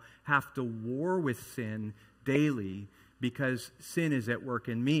now have to war with sin daily because sin is at work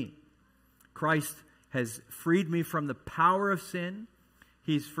in me. Christ has freed me from the power of sin.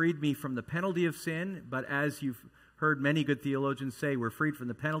 He's freed me from the penalty of sin. But as you've heard many good theologians say, we're freed from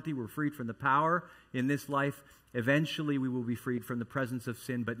the penalty, we're freed from the power in this life. Eventually we will be freed from the presence of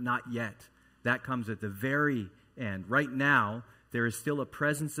sin, but not yet. That comes at the very end. Right now, there is still a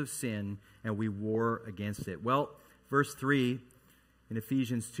presence of sin, and we war against it. Well, verse 3 in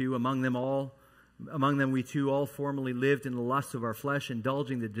Ephesians 2, among them we too all formerly lived in the lusts of our flesh,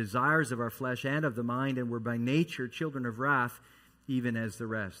 indulging the desires of our flesh and of the mind, and were by nature children of wrath, even as the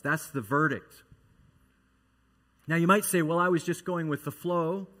rest. That's the verdict. Now you might say, well, I was just going with the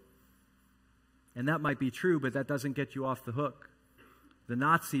flow, and that might be true, but that doesn't get you off the hook. The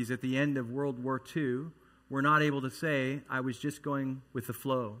Nazis at the end of World War II were not able to say, I was just going with the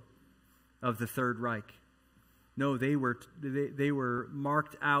flow of the Third Reich. No, they were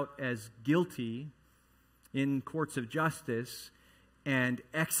marked out as guilty in courts of justice and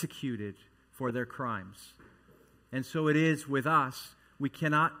executed for their crimes. And so it is with us. We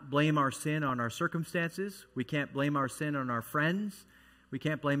cannot blame our sin on our circumstances. We can't blame our sin on our friends. We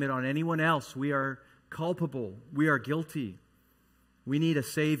can't blame it on anyone else. We are culpable. We are guilty. We need a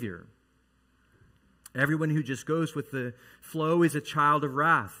Savior. Everyone who just goes with the flow is a child of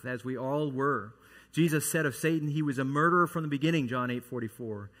wrath, as we all were. Jesus said of Satan, he was a murderer from the beginning, John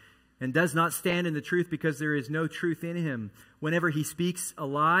 8:44, and does not stand in the truth because there is no truth in him. Whenever he speaks a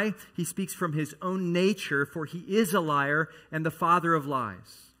lie, he speaks from his own nature, for he is a liar and the father of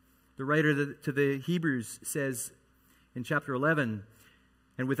lies. The writer to the Hebrews says in chapter 11,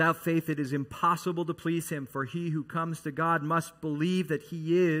 and without faith it is impossible to please him, for he who comes to God must believe that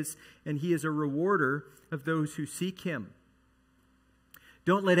he is, and he is a rewarder of those who seek him.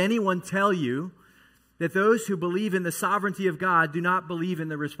 Don't let anyone tell you that those who believe in the sovereignty of God do not believe in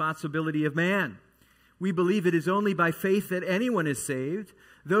the responsibility of man. We believe it is only by faith that anyone is saved.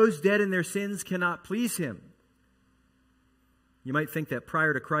 Those dead in their sins cannot please Him. You might think that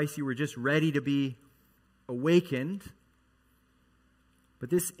prior to Christ you were just ready to be awakened.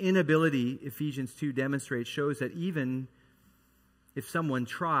 But this inability, Ephesians 2 demonstrates, shows that even if someone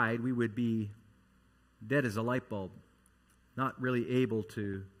tried, we would be dead as a light bulb, not really able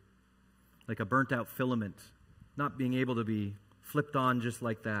to, like a burnt out filament, not being able to be flipped on just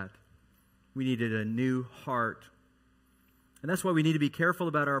like that. We needed a new heart. And that's why we need to be careful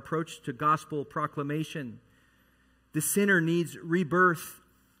about our approach to gospel proclamation. The sinner needs rebirth,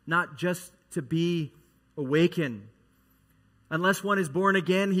 not just to be awakened. Unless one is born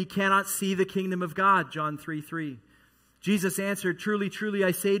again, he cannot see the kingdom of God, John 3:3. Jesus answered, "Truly, truly,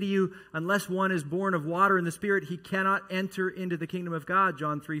 I say to you, unless one is born of water and the Spirit, he cannot enter into the kingdom of God,"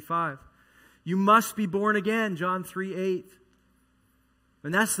 John 3:5. You must be born again, John 3:8.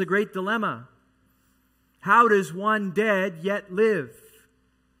 And that's the great dilemma. How does one dead yet live?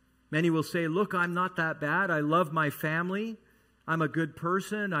 Many will say, look, I'm not that bad. I love my family. I'm a good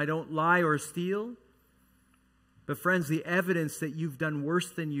person. I don't lie or steal. But friends, the evidence that you've done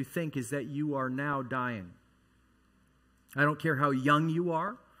worse than you think is that you are now dying. I don't care how young you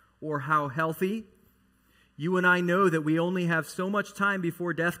are or how healthy. You and I know that we only have so much time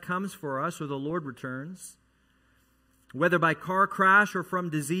before death comes for us or the Lord returns. Whether by car crash or from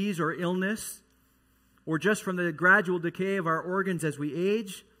disease or illness, or just from the gradual decay of our organs as we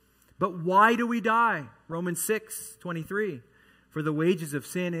age. But why do we die? Romans 6:23. For the wages of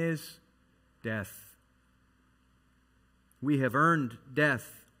sin is death. We have earned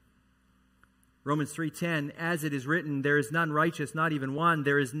death. Romans 3:10, as it is written, there is none righteous, not even one.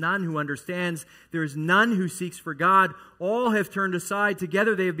 There is none who understands. There is none who seeks for God. All have turned aside.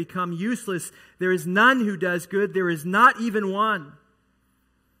 Together they have become useless. There is none who does good. There is not even one.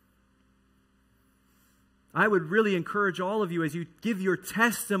 I would really encourage all of you as you give your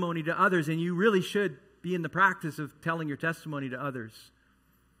testimony to others, and you really should be in the practice of telling your testimony to others.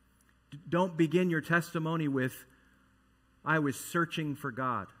 Don't begin your testimony with, I was searching for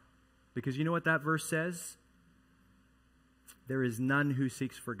God. Because you know what that verse says? There is none who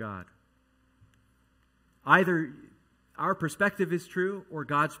seeks for God. Either our perspective is true or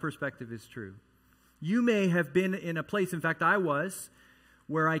God's perspective is true. You may have been in a place, in fact I was,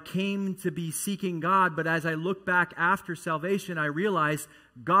 where I came to be seeking God, but as I look back after salvation, I realized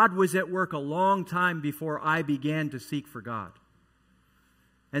God was at work a long time before I began to seek for God.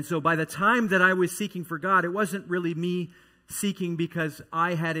 And so by the time that I was seeking for God, it wasn't really me seeking because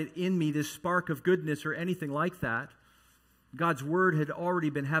I had it in me, this spark of goodness or anything like that. God's Word had already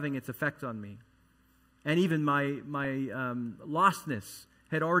been having its effect on me. And even my lostness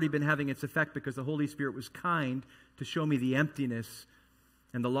had already been having its effect because the Holy Spirit was kind to show me the emptiness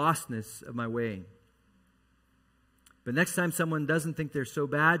and the lostness of my way. But next time someone doesn't think they're so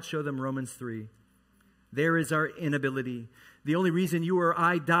bad, show them Romans 3. There is our inability. The only reason you or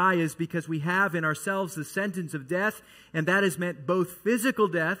I die is because we have in ourselves the sentence of death, and that has meant both physical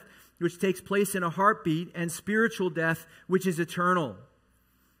death, which takes place in a heartbeat, and spiritual death, which is eternal.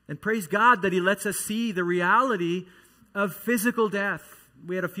 And praise God that He lets us see the reality of physical death.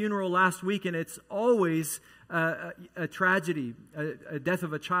 We had a funeral last week, and it's always a tragedy, a death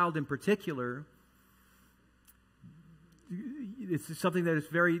of a child in particular. It's something that is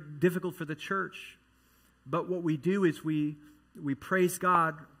very difficult for the church. But what we do is we praise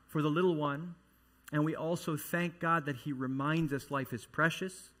God for the little one, and we also thank God that He reminds us life is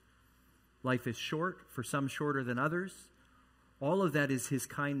precious, life is short, for some shorter than others. All of that is His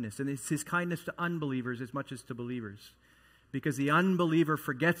kindness, and it's His kindness to unbelievers as much as to believers. Because the unbeliever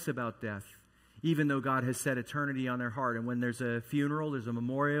forgets about death, even though God has set eternity on their heart. And when there's a funeral, there's a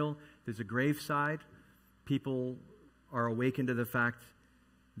memorial, there's a graveside, people are awakened to the fact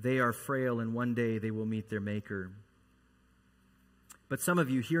they are frail and one day they will meet their Maker. But some of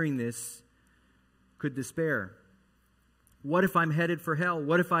you hearing this could despair. What if I'm headed for hell?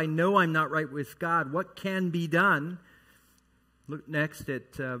 What if I know I'm not right with God? What can be done? Look next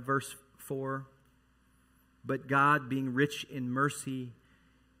at verse 4. But God, being rich in mercy,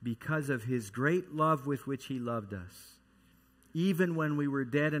 because of His great love with which He loved us, even when we were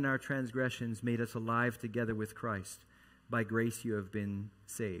dead in our transgressions, made us alive together with Christ. By grace you have been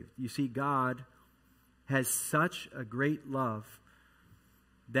saved. You see, God has such a great love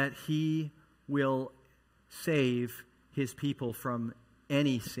that He will save His people from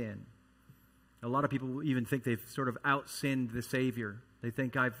any sin. A lot of people even think they've sort of out-sinned the Savior. They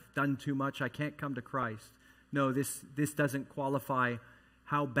think, I've done too much, I can't come to Christ. No, this doesn't qualify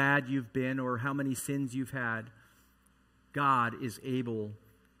how bad you've been or how many sins you've had, God is able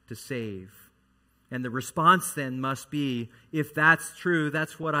to save. And the response then must be, if that's true,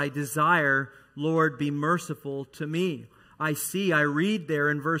 that's what I desire, Lord, be merciful to me. I read there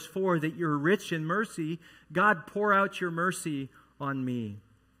in verse 4 that you're rich in mercy. God, pour out your mercy on me.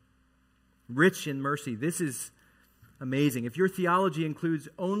 Rich in mercy. This is amazing. If your theology includes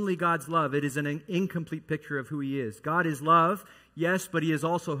only God's love, it is an incomplete picture of who He is. God is love, yes, but He is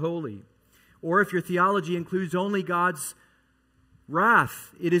also holy. Or if your theology includes only God's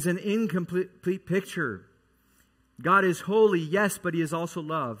wrath, it is an incomplete picture. God is holy, yes, but He is also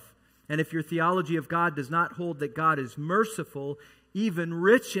love. And if your theology of God does not hold that God is merciful, even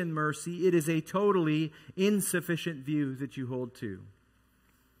rich in mercy, it is a totally insufficient view that you hold to.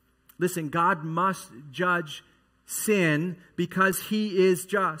 Listen, God must judge sin because He is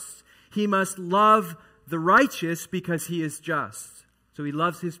just. He must love the righteous because He is just. So He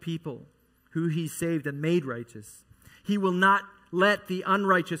loves His people, who He saved and made righteous. He will not let the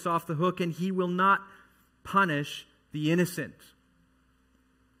unrighteous off the hook, and He will not punish the innocent.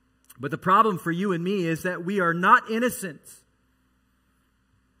 But the problem for you and me is that we are not innocent.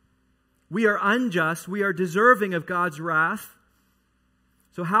 We are unjust. We are deserving of God's wrath.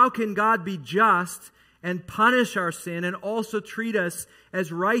 So how can God be just and punish our sin and also treat us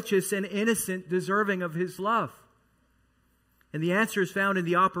as righteous and innocent, deserving of His love? And the answer is found in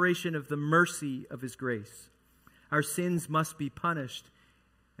the operation of the mercy of His grace. Our sins must be punished.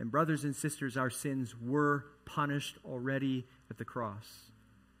 And brothers and sisters, our sins were punished already at the cross.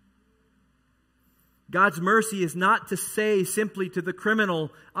 God's mercy is not to say simply to the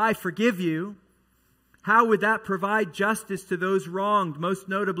criminal, I forgive you. How would that provide justice to those wronged, most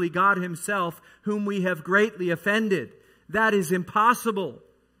notably God Himself, whom we have greatly offended? That is impossible.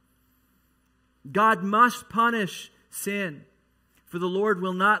 God must punish sin, for the Lord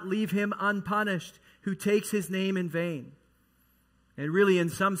will not leave him unpunished who takes His name in vain. And really, in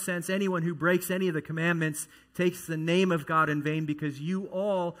some sense, anyone who breaks any of the commandments takes the name of God in vain, because you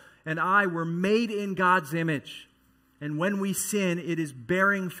all and I were made in God's image. And when we sin, it is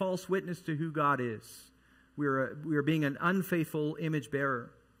bearing false witness to who God is. We are being an unfaithful image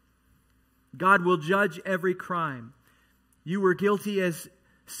bearer. God will judge every crime. You were guilty as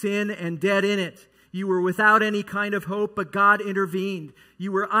sin and dead in it. You were without any kind of hope, but God intervened.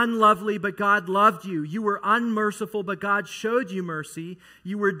 You were unlovely, but God loved you. You were unmerciful, but God showed you mercy.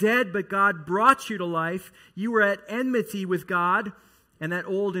 You were dead, but God brought you to life. You were at enmity with God. And that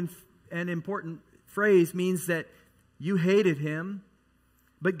old and important phrase means that you hated Him.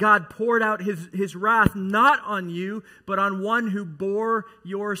 But God poured out His wrath not on you, but on one who bore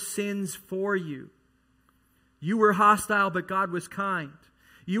your sins for you. You were hostile, but God was kind.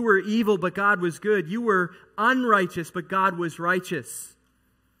 You were evil, but God was good. You were unrighteous, but God was righteous.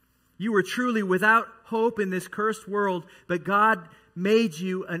 You were truly without hope in this cursed world, but God made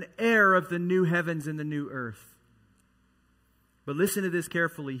you an heir of the new heavens and the new earth. But listen to this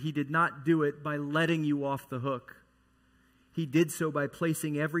carefully. He did not do it by letting you off the hook. He did so by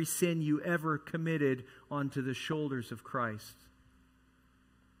placing every sin you ever committed onto the shoulders of Christ,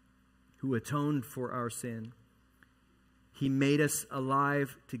 who atoned for our sin. He made us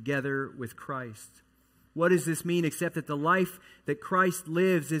alive together with Christ. What does this mean except that the life that Christ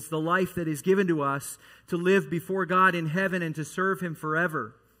lives is the life that is given to us to live before God in heaven and to serve Him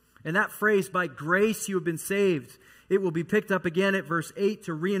forever? And that phrase, by grace you have been saved, it will be picked up again at verse 8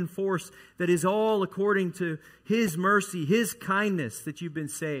 to reinforce that it is all according to His mercy, His kindness that you've been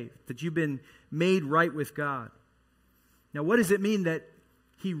saved, that you've been made right with God. Now, what does it mean that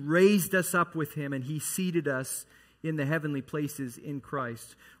He raised us up with Him and He seated us in the heavenly places in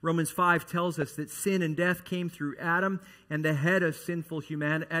Christ? Romans 5 tells us that sin and death came through Adam, and the head of sinful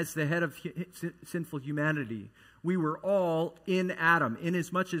humanity. We were all in Adam.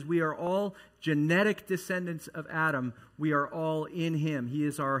 Inasmuch as we are all genetic descendants of Adam, we are all in Him. He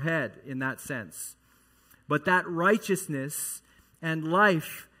is our head in that sense. But that righteousness and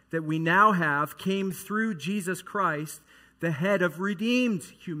life that we now have came through Jesus Christ, the head of redeemed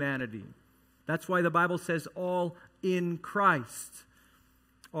humanity. That's why the Bible says all in Christ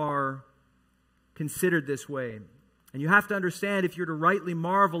are considered this way. And you have to understand, if you're to rightly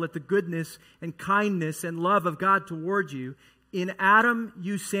marvel at the goodness and kindness and love of God toward you, in Adam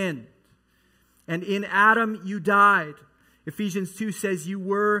you sinned, and in Adam you died. Ephesians 2 says you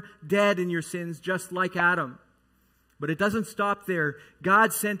were dead in your sins, just like Adam. But it doesn't stop there.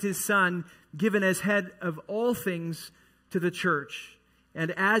 God sent His Son, given as head of all things, to the church.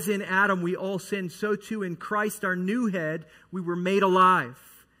 And as in Adam we all sinned, so too in Christ, our new head, we were made alive.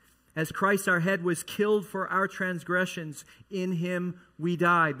 As Christ our head was killed for our transgressions, in him we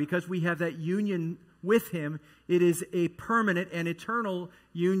died. Because we have that union with him, it is a permanent and eternal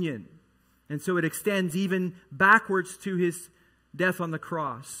union. And so it extends even backwards to his death on the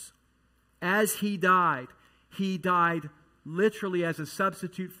cross. As he died literally as a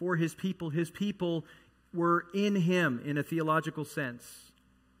substitute for his people. His people were in him in a theological sense,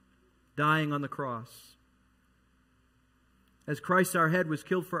 dying on the cross. As Christ our head was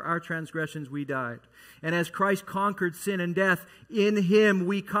killed for our transgressions, we died. And as Christ conquered sin and death, in him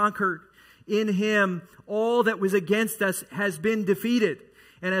we conquered. In him, all that was against us has been defeated.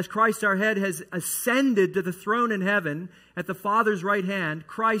 And as Christ our head has ascended to the throne in heaven at the Father's right hand,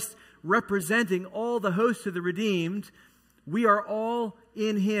 Christ representing all the hosts of the redeemed, we are all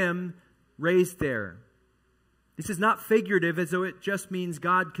in him raised there. This is not figurative as though it just means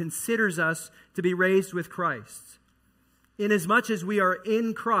God considers us to be raised with Christ. Inasmuch as we are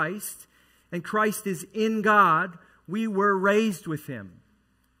in Christ and Christ is in God, we were raised with him.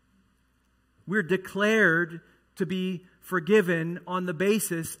 We're declared to be forgiven on the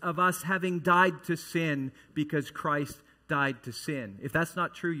basis of us having died to sin because Christ died to sin. If that's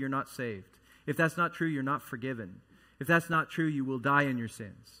not true, you're not saved. If that's not true, you're not forgiven. If that's not true, you will die in your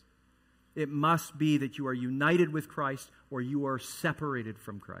sins. It must be that you are united with Christ or you are separated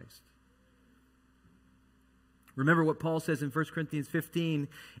from Christ. Remember what Paul says in 1 Corinthians 15,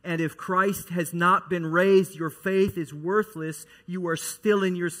 and if Christ has not been raised, your faith is worthless. You are still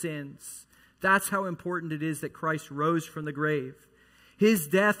in your sins. That's how important it is that Christ rose from the grave. His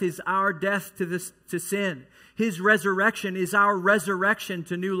death is our death to sin. His resurrection is our resurrection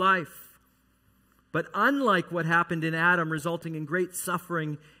to new life. But unlike what happened in Adam, resulting in great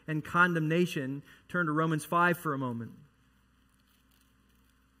suffering and condemnation, turn to Romans 5 for a moment.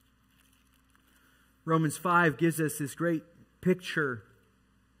 Romans 5 gives us this great picture.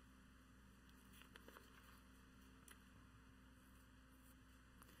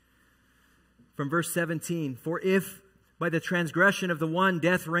 From verse 17, for if by the transgression of the one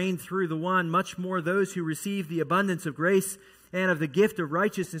death reigned through the one, much more those who receive the abundance of grace and of the gift of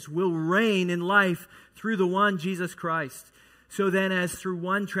righteousness will reign in life through the one, Jesus Christ. So then, as through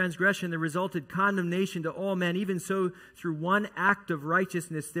one transgression there resulted condemnation to all men, even so through one act of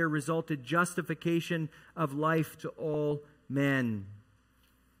righteousness there resulted justification of life to all men.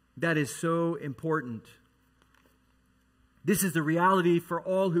 That is so important. This is the reality for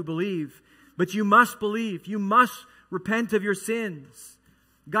all who believe. But you must believe. You must repent of your sins.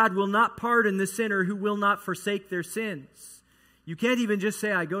 God will not pardon the sinner who will not forsake their sins. You can't even just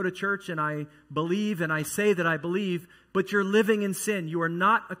say, I go to church and I believe and I say that I believe, but you're living in sin. You are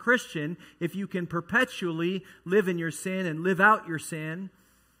not a Christian if you can perpetually live in your sin and live out your sin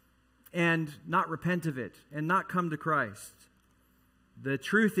and not repent of it and not come to Christ. The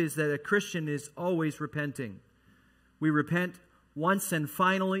truth is that a Christian is always repenting. We repent once and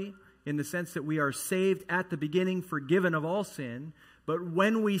finally in the sense that we are saved at the beginning, forgiven of all sin. But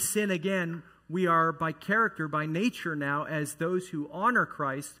when we sin again, we are by character, by nature now, as those who honor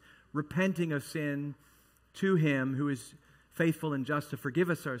Christ, repenting of sin to him who is faithful and just to forgive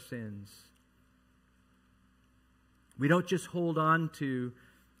us our sins. We don't just hold on to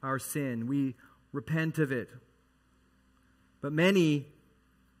our sin. We repent of it. But many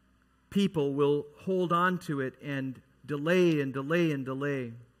people will hold on to it and delay and delay and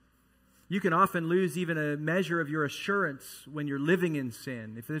delay. You can often lose even a measure of your assurance when you're living in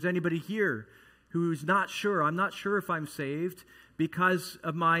sin. If there's anybody here who's not sure, I'm not sure if I'm saved because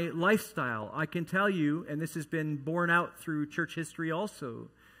of my lifestyle, I can tell you, and this has been borne out through church history also,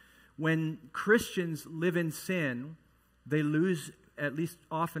 when Christians live in sin, they lose, at least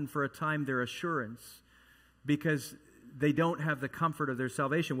often for a time, their assurance because they don't have the comfort of their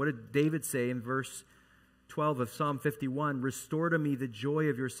salvation. What did David say in verse 12 of Psalm 51? Restore to me the joy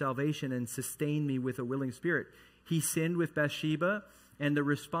of your salvation and sustain me with a willing spirit. He sinned with Bathsheba, and the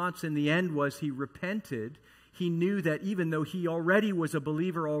response in the end was he repented. He knew that even though he already was a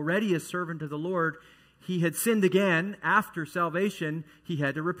believer, already a servant of the Lord, he had sinned again after salvation. He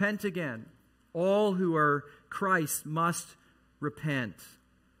had to repent again. All who are Christ must repent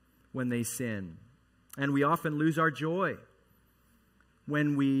when they sin. And we often lose our joy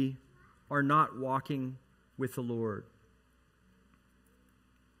when we are not walking with the Lord.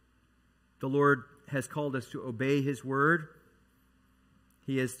 The Lord has called us to obey his word.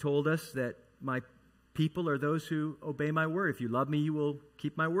 He has told us that my people are those who obey my word. If you love me, you will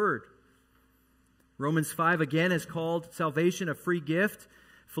keep my word. Romans 5 again has called salvation a free gift.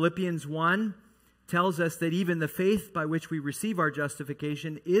 Philippians 1 tells us that even the faith by which we receive our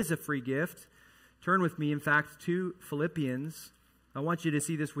justification is a free gift. Turn with me, in fact, to Philippians I want you to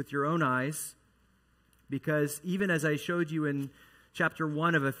see this with your own eyes, because even as I showed you in chapter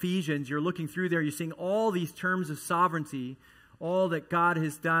 1 of Ephesians, you're looking through there, you're seeing all these terms of sovereignty, all that God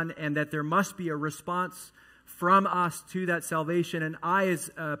has done, and that there must be a response from us to that salvation. And I,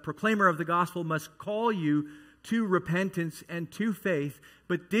 as a proclaimer of the gospel, must call you to repentance and to faith.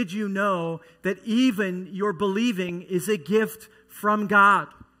 But did you know that even your believing is a gift from God?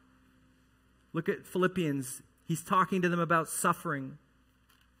 Look at Philippians. He's talking to them about suffering.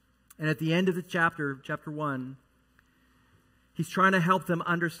 And at the end of the chapter 1, he's trying to help them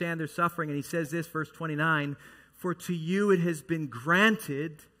understand their suffering. And he says this, verse 29, "For to you it has been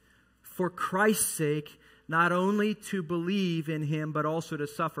granted for Christ's sake not only to believe in him, but also to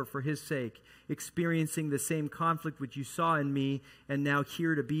suffer for his sake, experiencing the same conflict which you saw in me and now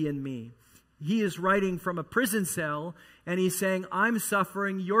hear to be in me." He is writing from a prison cell, and he's saying, I'm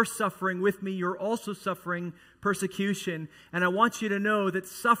suffering, you're suffering with me, you're also suffering persecution. And I want you to know that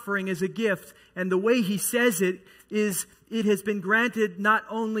suffering is a gift. And the way he says it is, it has been granted not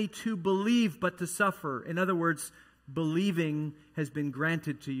only to believe, but to suffer. In other words, believing has been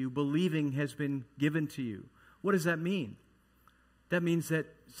granted to you. Believing has been given to you. What does that mean? That means that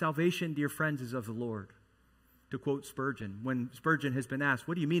salvation, dear friends, is of the Lord. To quote Spurgeon, when Spurgeon has been asked,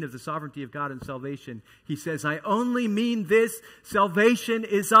 what do you mean of the sovereignty of God and salvation? He says, I only mean this: salvation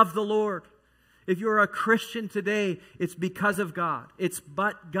is of the Lord. If you're a Christian today, it's because of God. It's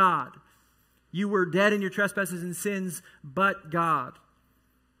but God. You were dead in your trespasses and sins, but God.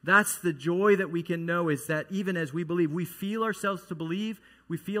 That's the joy that we can know, is that even as we believe, we feel ourselves to believe,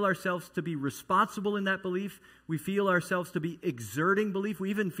 we feel ourselves to be responsible in that belief, we feel ourselves to be exerting belief, we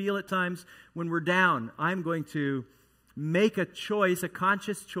even feel at times when we're down, I'm going to make a choice, a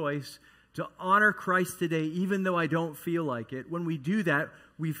conscious choice, to honor Christ today, even though I don't feel like it. When we do that,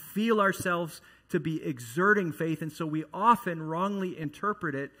 we feel ourselves to be exerting faith, and so we often wrongly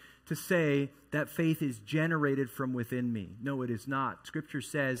interpret it to say that faith is generated from within me. No, it is not. Scripture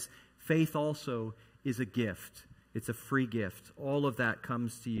says faith also is a gift. It's a free gift. All of that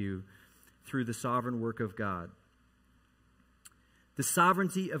comes to you through the sovereign work of God. The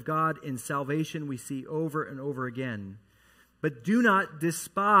sovereignty of God in salvation we see over and over again. But do not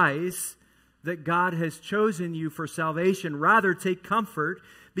despise that God has chosen you for salvation. Rather, take comfort,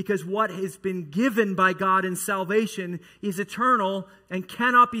 because what has been given by God in salvation is eternal and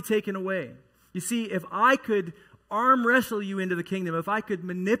cannot be taken away. You see, if I could arm wrestle you into the kingdom, if I could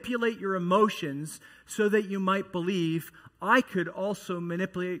manipulate your emotions so that you might believe, I could also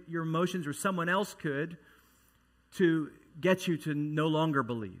manipulate your emotions, or someone else could, to get you to no longer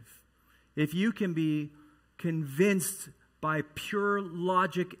believe. If you can be convinced by pure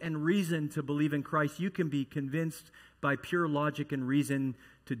logic and reason to believe in Christ, you can be convinced by pure logic and reason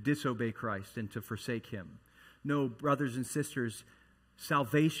to disobey Christ and to forsake him. No, brothers and sisters,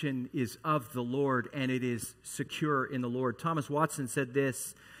 salvation is of the Lord, and it is secure in the Lord. Thomas Watson said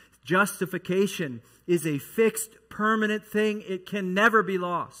this: justification is a fixed, permanent thing. It can never be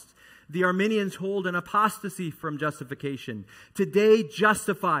lost. The Arminians hold an apostasy from justification. Today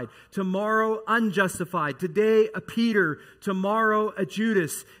justified, tomorrow unjustified. Today a Peter, tomorrow a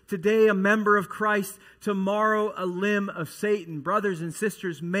Judas. Today a member of Christ, tomorrow a limb of Satan. Brothers and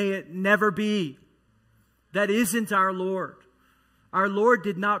sisters, may it never be. That isn't our Lord. Our Lord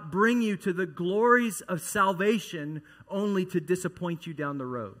did not bring you to the glories of salvation only to disappoint you down the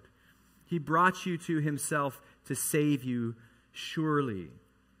road. He brought you to himself to save you surely.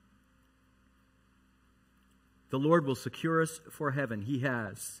 The Lord will secure us for heaven. He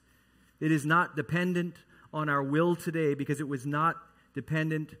has. It is not dependent on our will today, because it was not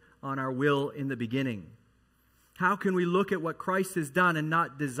dependent on our will in the beginning. How can we look at what Christ has done and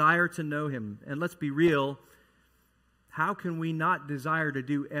not desire to know him? And let's be real, how can we not desire to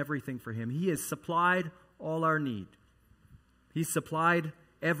do everything for him? He has supplied all our need. He's supplied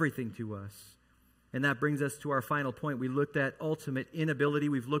everything to us. And that brings us to our final point. We looked at ultimate inability.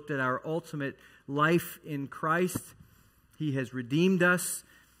 We've looked at our ultimate life in Christ. He has redeemed us.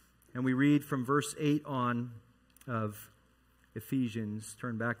 And we read from verse 8 on of Ephesians.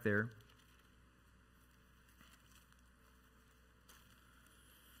 Turn back there.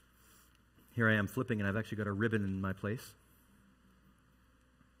 Here I am flipping, and I've actually got a ribbon in my place.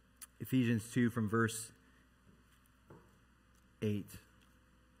 Ephesians 2 from verse 8.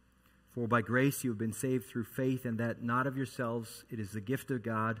 For by grace you have been saved through faith, and that not of yourselves. It is the gift of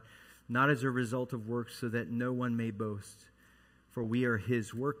God, not as a result of works, so that no one may boast. For we are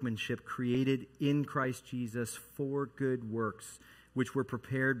his workmanship, created in Christ Jesus for good works, which were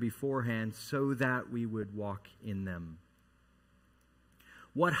prepared beforehand so that we would walk in them.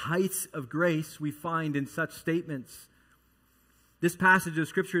 What heights of grace we find in such statements. This passage of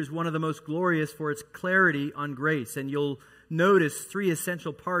Scripture is one of the most glorious for its clarity on grace. And you'll notice three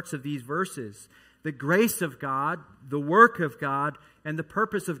essential parts of these verses: the grace of God, the work of God, and the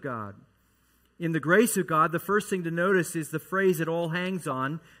purpose of God. In the grace of God, the first thing to notice is the phrase it all hangs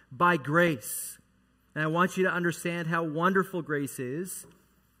on, by grace. And I want you to understand how wonderful grace is,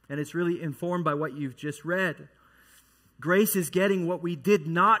 and it's really informed by what you've just read. Grace is getting what we did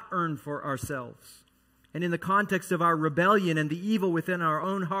not earn for ourselves. And in the context of our rebellion and the evil within our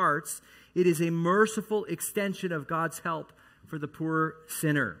own hearts, it is a merciful extension of God's help for the poor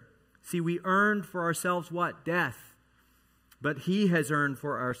sinner. See, we earned for ourselves what? Death. But He has earned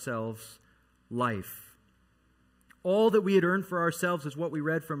for ourselves life. All that we had earned for ourselves is what we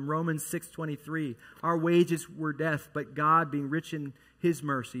read from Romans 6:23. Our wages were death, but God, being rich in His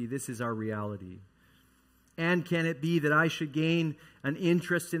mercy, this is our reality. And can it be that I should gain an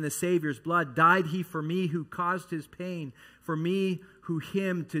interest in the Savior's blood? Died He for me who caused His pain? For me who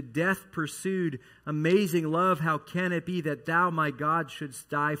Him to death pursued? Amazing love, how can it be that Thou, my God, shouldst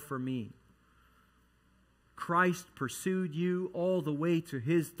die for me? Christ pursued you all the way to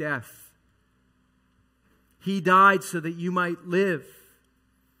His death. He died so that you might live.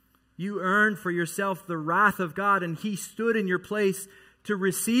 You earned for yourself the wrath of God, and He stood in your place to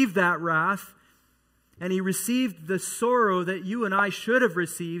receive that wrath. And He received the sorrow that you and I should have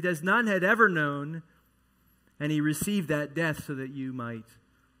received, as none had ever known. And He received that death so that you might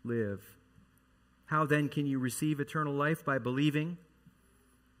live. How then can you receive eternal life? By believing?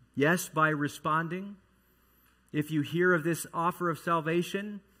 Yes, by responding. If you hear of this offer of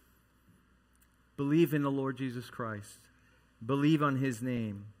salvation, believe in the Lord Jesus Christ. Believe on His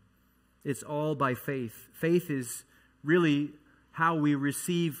name. It's all by faith. Faith is really how we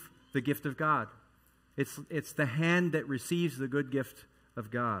receive the gift of God. It's the hand that receives the good gift of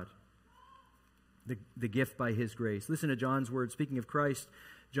God. The gift by His grace. Listen to John's words. Speaking of Christ,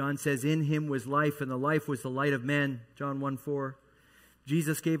 John says, in Him was life, and the life was the light of men. John 1:4.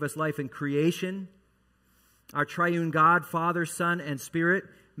 Jesus gave us life in creation. Our triune God, Father, Son, and Spirit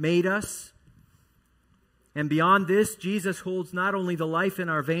made us. And beyond this, Jesus holds not only the life in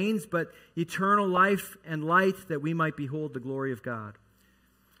our veins, but eternal life and light, that we might behold the glory of God.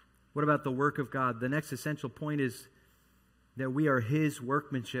 What about the work of God? The next essential point is that we are His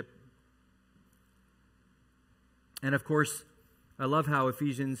workmanship. And of course, I love how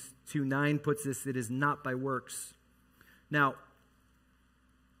Ephesians 2:9 puts this: it is not by works. Now,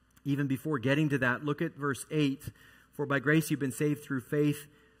 even before getting to that, look at verse 8. For by grace you've been saved through faith,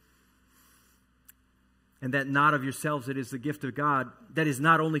 and that not of yourselves, it is the gift of God. That is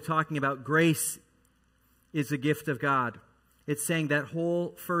not only talking about grace is a gift of God. It's saying that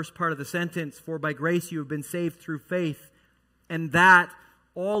whole first part of the sentence, for by grace you have been saved through faith, and that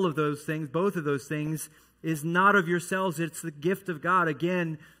all of those things, both of those things, is not of yourselves, it's the gift of God.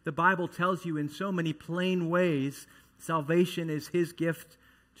 Again, the Bible tells you in so many plain ways, salvation is His gift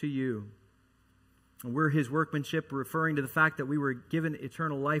to you. And we're His workmanship, referring to the fact that we were given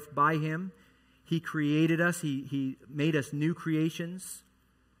eternal life by Him. He created us. He made us new creations.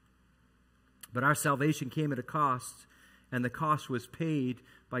 But our salvation came at a cost, and the cost was paid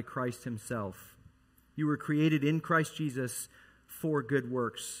by Christ Himself. You were created in Christ Jesus for good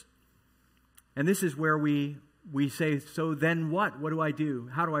works. And this is where we say, so then what? What do I do?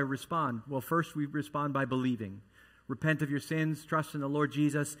 How do I respond? Well, first we respond by believing. Repent of your sins, trust in the Lord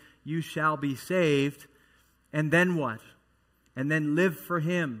Jesus, you shall be saved. And then what? And then live for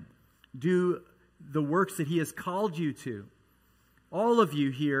Him. Do the works that He has called you to. All of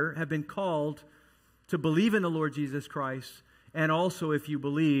you here have been called to believe in the Lord Jesus Christ, and also, if you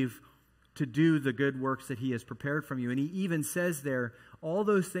believe, to do the good works that He has prepared from you. And He even says there, all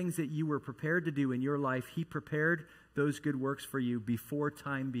those things that you were prepared to do in your life, He prepared those good works for you before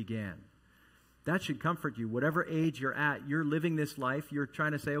time began. That should comfort you. Whatever age you're at, you're living this life. You're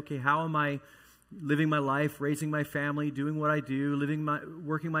trying to say, okay, how am I living my life, raising my family, doing what I do,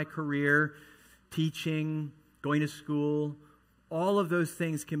 working my career, teaching, going to school? All of those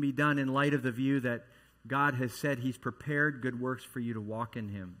things can be done in light of the view that God has said He's prepared good works for you to walk in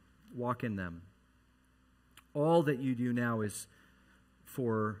Him, walk in them. All that you do now is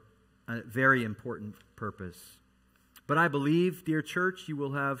for a very important purpose. But I believe, dear church, you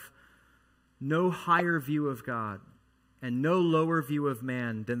will have no higher view of God and no lower view of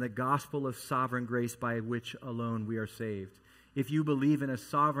man than the gospel of sovereign grace by which alone we are saved. If you believe in a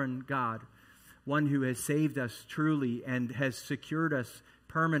sovereign God, one who has saved us truly and has secured us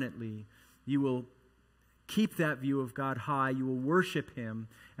permanently, you will keep that view of God high, you will worship Him,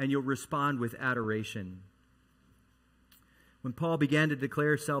 and you'll respond with adoration. When Paul began to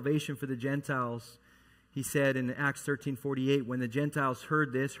declare salvation for the Gentiles, He said in Acts 13:48, when the Gentiles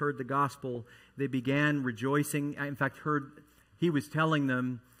heard this, heard the gospel, they began rejoicing. In fact, he was telling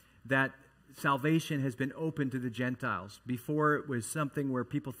them that salvation has been open to the Gentiles. Before, it was something where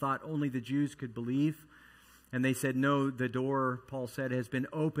people thought only the Jews could believe. And they said, no, the door, Paul said, has been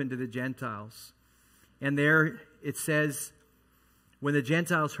open to the Gentiles. And there it says, when the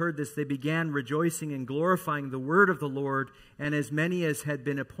Gentiles heard this, they began rejoicing and glorifying the word of the Lord, and as many as had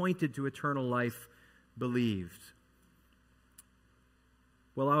been appointed to eternal life believed.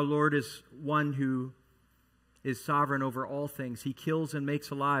 Well, our Lord is one who is sovereign over all things. He kills and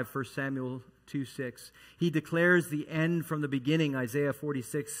makes alive, 1 Samuel 2:6. He declares the end from the beginning, Isaiah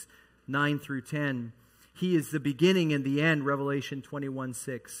 46:9 through 10. He is the beginning and the end, Revelation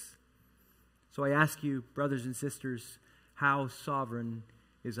 21:6. So I ask you, brothers and sisters, how sovereign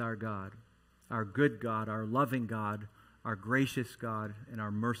is our God, our good God, our loving God, our gracious God, and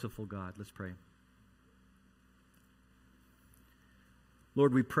our merciful God? Let's pray.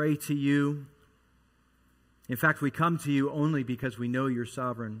 Lord, we pray to you. In fact, we come to you only because we know you're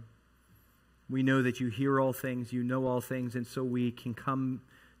sovereign. We know that you hear all things, you know all things, and so we can come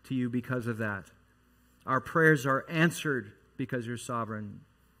to you because of that. Our prayers are answered because you're sovereign.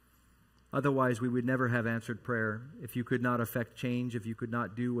 Otherwise, we would never have answered prayer if you could not affect change, if you could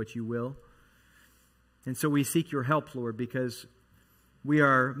not do what you will. And so we seek your help, Lord, because we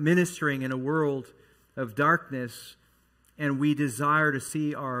are ministering in a world of darkness, and we desire to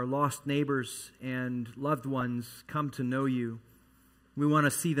see our lost neighbors and loved ones come to know you. We want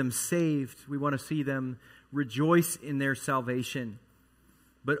to see them saved. We want to see them rejoice in their salvation.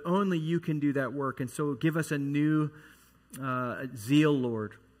 But only you can do that work. And so give us a new zeal,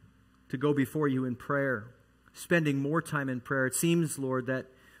 Lord, to go before you in prayer, spending more time in prayer. It seems, Lord, that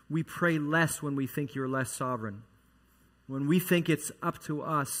we pray less when we think you're less sovereign. When we think it's up to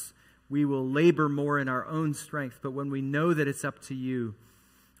us, we will labor more in our own strength. But when we know that it's up to you,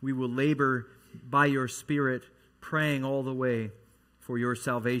 we will labor by your Spirit, praying all the way for your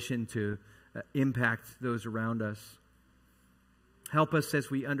salvation to impact those around us. Help us as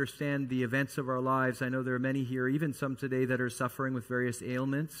we understand the events of our lives. I know there are many here, even some today, that are suffering with various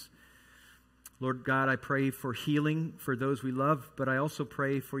ailments. Lord God, I pray for healing for those we love, but I also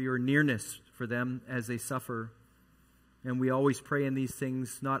pray for your nearness for them as they suffer. And we always pray in these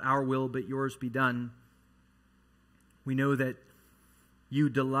things, not our will, but yours be done. We know that you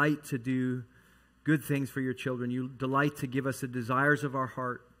delight to do good things for your children. You delight to give us the desires of our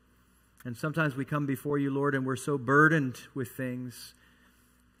heart. And sometimes we come before you, Lord, and we're so burdened with things.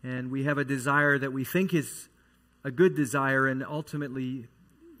 And we have a desire that we think is a good desire, and ultimately,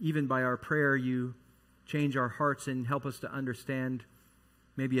 even by our prayer, you change our hearts and help us to understand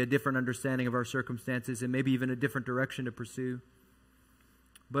maybe a different understanding of our circumstances and maybe even a different direction to pursue.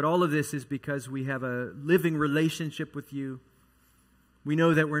 But all of this is because we have a living relationship with you. We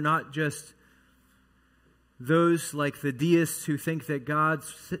know that we're not just those like the deists who think that God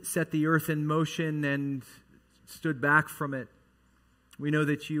set the earth in motion and stood back from it. We know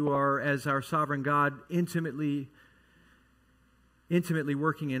that you are, as our sovereign God, intimately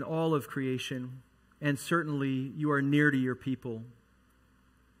working in all of creation, and certainly you are near to your people.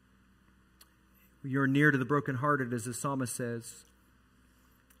 You're near to the brokenhearted, as the psalmist says.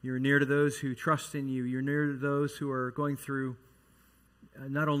 You're near to those who trust in you. You're near to those who are going through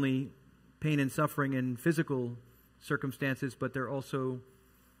not only pain and suffering in physical circumstances, but they're also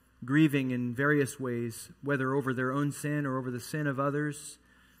grieving in various ways, whether over their own sin or over the sin of others,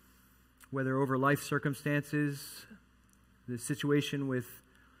 whether over life circumstances, the situation with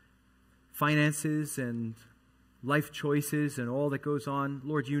finances and life choices and all that goes on.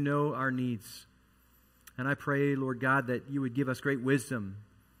 Lord, you know our needs. And I pray, Lord God, that you would give us great wisdom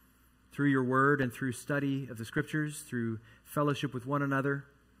through your word and through study of the scriptures, through fellowship with one another.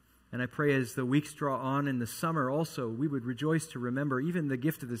 And I pray as the weeks draw on in the summer also, we would rejoice to remember even the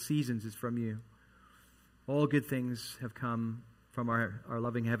gift of the seasons is from you. All good things have come from our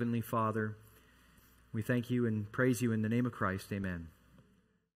loving Heavenly Father. We thank you and praise you in the name of Christ. Amen.